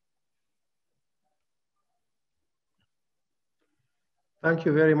 Thank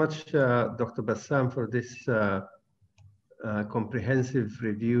you very much, Dr. Bassam, for this comprehensive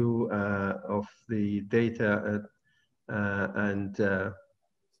review of the data and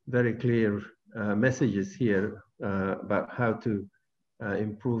very clear messages here about how to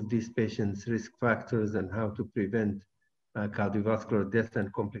improve these patients' risk factors and how to prevent cardiovascular death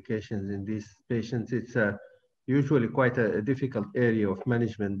and complications in these patients. It's usually quite a difficult area of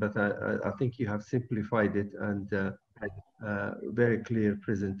management, but I think you have simplified it and very clear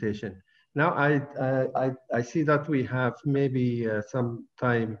presentation. Now I see that we have maybe some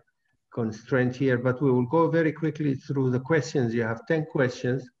time constraint here, but we will go very quickly through the questions. You have 10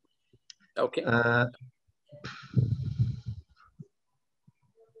 questions. Okay.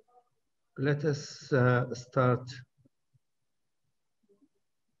 Let us start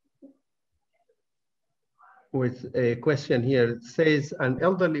with a question here. It says, an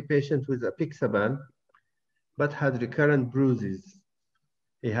elderly patient with apixaban, but had recurrent bruises.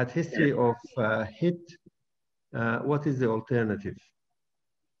 He had history of HIT. What is the alternative?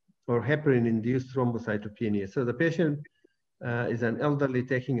 Or heparin-induced thrombocytopenia. So the patient is an elderly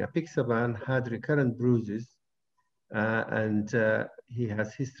taking apixaban, had recurrent bruises, and he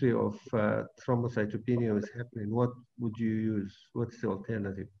has history of thrombocytopenia with heparin. What would you use? What's the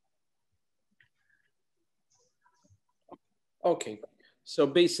alternative? Okay, so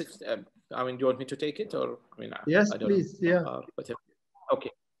basically, I mean, do you want me to take it, or I mean, yes, I don't please, know. Yeah. Okay.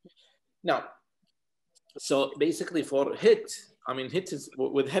 Now, so basically for HIT, I mean, HIT is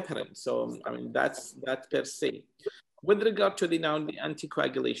with heparin. So I mean, that's that per se. With regard to the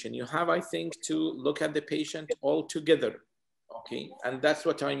anticoagulation, you have, I think, to look at the patient altogether. Okay, and that's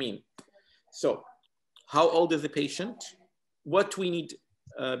what I mean. So, how old is the patient? What we need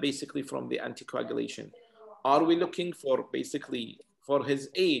basically from the anticoagulation? Are we looking for basically for his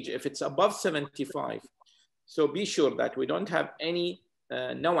age? If it's above 75, so be sure that we don't have any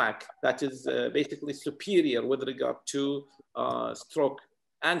NOAC that is basically superior with regard to stroke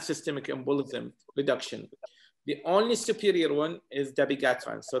and systemic embolism reduction. The only superior one is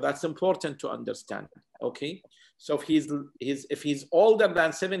dabigatran. So that's important to understand, okay? So if he's older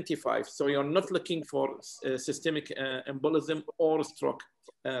than 75, so you're not looking for systemic embolism or stroke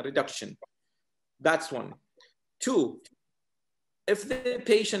reduction. That's one. Two, if the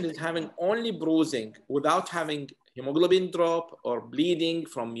patient is having only bruising without having hemoglobin drop or bleeding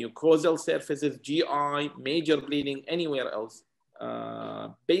from mucosal surfaces, GI, major bleeding anywhere else,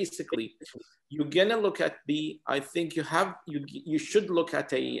 basically, you're gonna look at I think you should look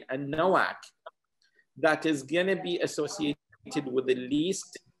at a NOAC that is gonna be associated with the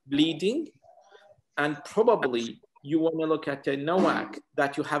least bleeding, and probably you wanna look at a NOAC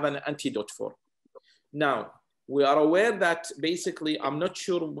that you have an antidote for. Now, we are aware that basically, I'm not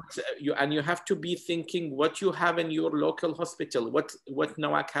sure you have to be thinking what you have in your local hospital, what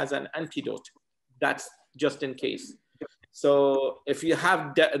NOAC has an antidote. That's just in case. So if you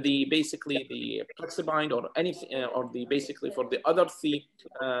have basically the plexabind or anything, or basically for the other three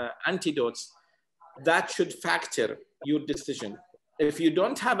antidotes, that should factor your decision. If you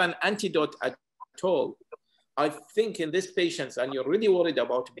don't have an antidote at all, I think in these patients, and you're really worried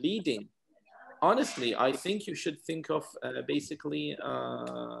about bleeding, honestly, I think you should think of basically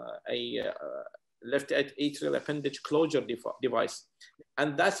a left atrial appendage closure device.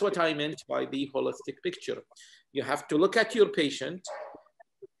 And that's what I meant by the holistic picture. You have to look at your patient,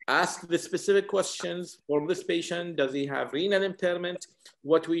 ask the specific questions for this patient. Does he have renal impairment?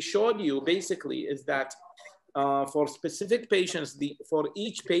 What we showed you basically is that for specific patients, for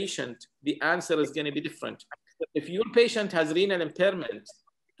each patient, the answer is going to be different. If your patient has renal impairment,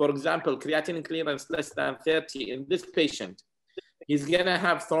 for example, creatinine clearance less than 30 in this patient, he's going to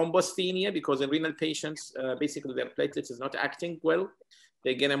have thrombocythemia because in renal patients, basically their platelets is not acting well.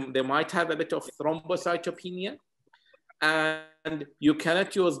 They might have a bit of thrombocytopenia, and you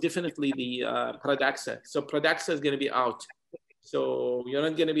cannot use definitely the Pradaxa. So Pradaxa is going to be out. So you're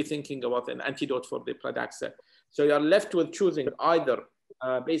not going to be thinking about an antidote for the Pradaxa. So you're left with choosing either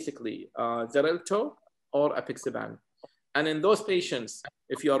basically Xarelto or apixaban. And in those patients,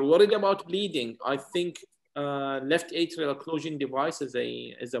 if you are worried about bleeding, I think left atrial occlusion device is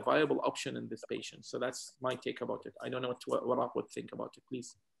a viable option in this patient. So that's my take about it. I don't know what I would think about it,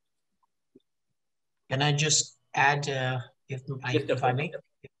 please. Can I just add, if I may?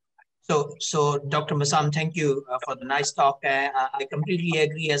 So Dr. Bassam, thank you for the nice talk. I completely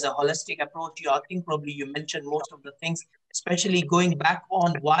agree. As a holistic approach, I think probably you mentioned most of the things, especially going back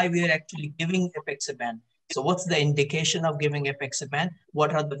on why we are actually giving apixaban. So what's the indication of giving apixaban?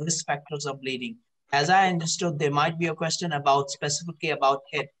 What are the risk factors of bleeding? As I understood, there might be a question specifically about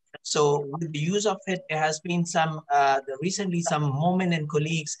HIT. So with the use of HIT, there has been recently some Momin and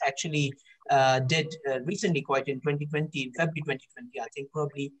colleagues actually did recently, quite in 2020, in February 2020, I think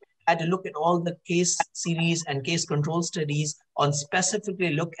probably, had to look at all the case series and case control studies on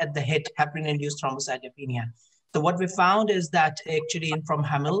specifically look at the hit, heparin-induced thrombocytopenia. So what we found is that actually from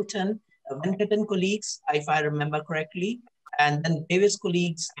Hamilton, Venkat colleagues, if I remember correctly, and then Davis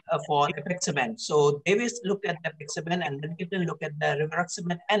colleagues for apixaban. So Davis looked at apixaban and Venkat looked at the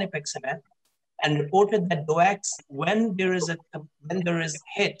rivaroxaban and apixaban and reported that DOACs, when there is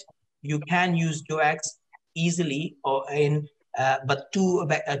hit, you can use DOACs easily, or but two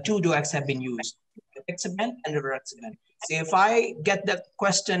DOACs have been used, apixaban and rivaroxaban. So if I get the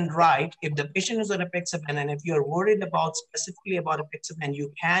question right, if the patient is on apixaban and if you're worried about specifically about apixaban, you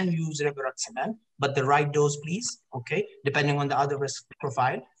can use rivaroxaban, but the right dose, please, okay, depending on the other risk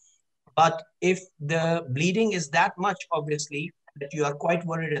profile. But if the bleeding is that much, obviously, that you are quite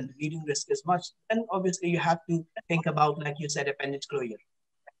worried and the bleeding risk is much, then obviously you have to think about, like you said, appendage closure.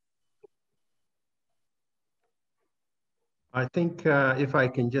 I think if I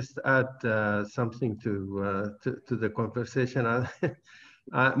can just add something to the conversation,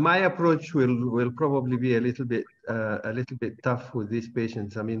 my approach will probably be a little bit tough with these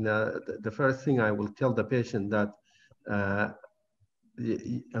patients. I mean, the first thing I will tell the patient that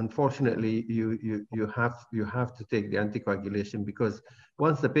unfortunately you have to take the anticoagulation, because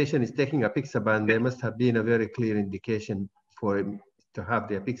once the patient is taking apixaban, there must have been a very clear indication for him to have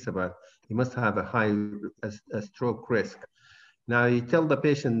the apixaban. He must have a high stroke risk. Now, you tell the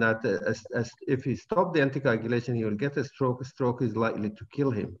patient that if he stops the anticoagulation, he will get a stroke. A stroke is likely to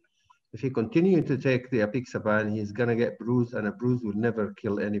kill him. If he continues to take the apixaban, he's going to get bruised, and a bruise will never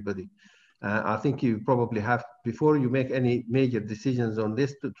kill anybody. I think you probably have, before you make any major decisions on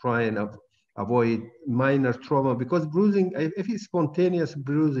this, to try and avoid minor trauma, because bruising, if it's spontaneous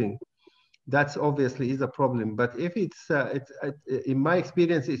bruising, that's obviously is a problem. But if it's in my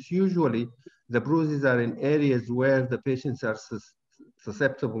experience, it's usually the bruises are in areas where the patients are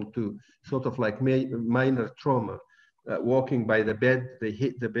susceptible to sort of like minor trauma. Walking by the bed, they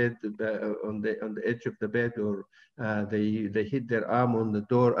hit the bed on the edge of the bed, or they hit their arm on the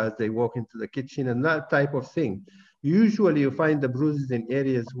door as they walk into the kitchen, and that type of thing. Usually you find the bruises in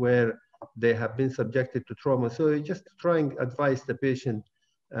areas where they have been subjected to trauma. So you just try and advise the patient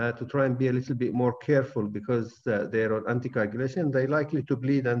to try and be a little bit more careful, because they're on anticoagulation. They're likely to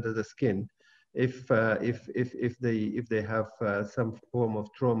bleed under the skin if they have some form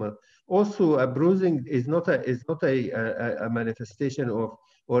of trauma. Also, a bruising is not a manifestation of,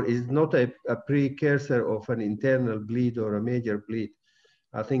 or is not a precursor of an internal bleed or a major bleed.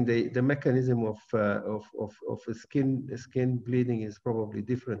 I think the mechanism of skin bleeding is probably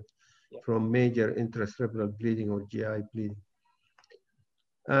different from major intracerebral bleeding or GI bleeding.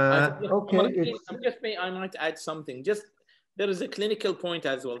 Okay, I might add something. Just there is a clinical point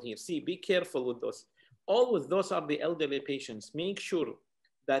as well here. See, be careful with those. Always, those are the elderly patients. Make sure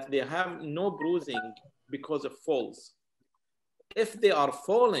that they have no bruising because of falls. If they are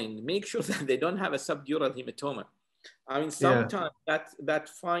falling, make sure that they don't have a subdural hematoma. I mean, sometimes that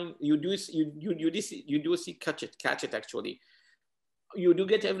fine, you do see catch it actually. You do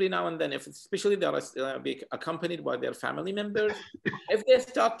get every now and then, especially they are being accompanied by their family members. If they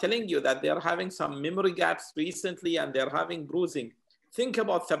start telling you that they are having some memory gaps recently and they're having bruising, think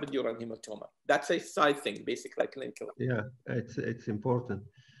about subdural hematoma. That's a side thing, basically, clinical. Yeah, it's important.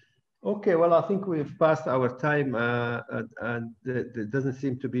 Okay, well, I think we've passed our time, and there doesn't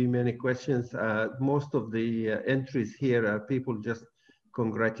seem to be many questions. Most of the entries here are people just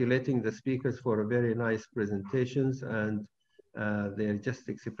congratulating the speakers for very nice presentations, and they're just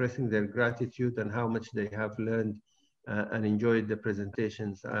expressing their gratitude and how much they have learned and enjoyed the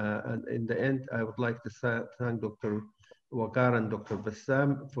presentations. And in the end, I would like to thank Dr. Waqar and Dr.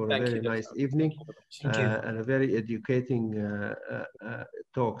 Bassam for a very nice evening and a very educating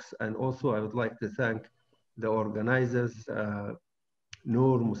talks. And also, I would like to thank the organizers,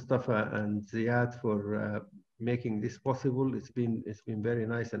 Noor, Mustafa, and Ziad, for making this possible. It's been very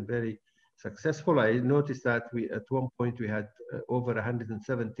nice and very successful. I noticed that at one point we had over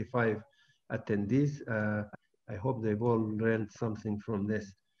 175 attendees. I hope they've all learned something from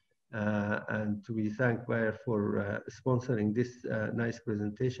this. And we thank Bayer for sponsoring this nice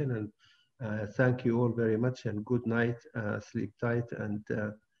presentation. And thank you all very much, and good night, sleep tight, and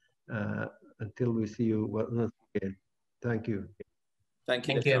until we see you once again. Thank you. Thank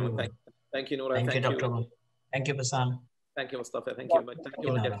you, Thank you, Noura. Thank you, Dr. Thank you, Bassam. Thank you, Mustafa. Thank you.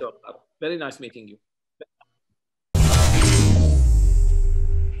 Thank you, Dr. Very nice meeting you.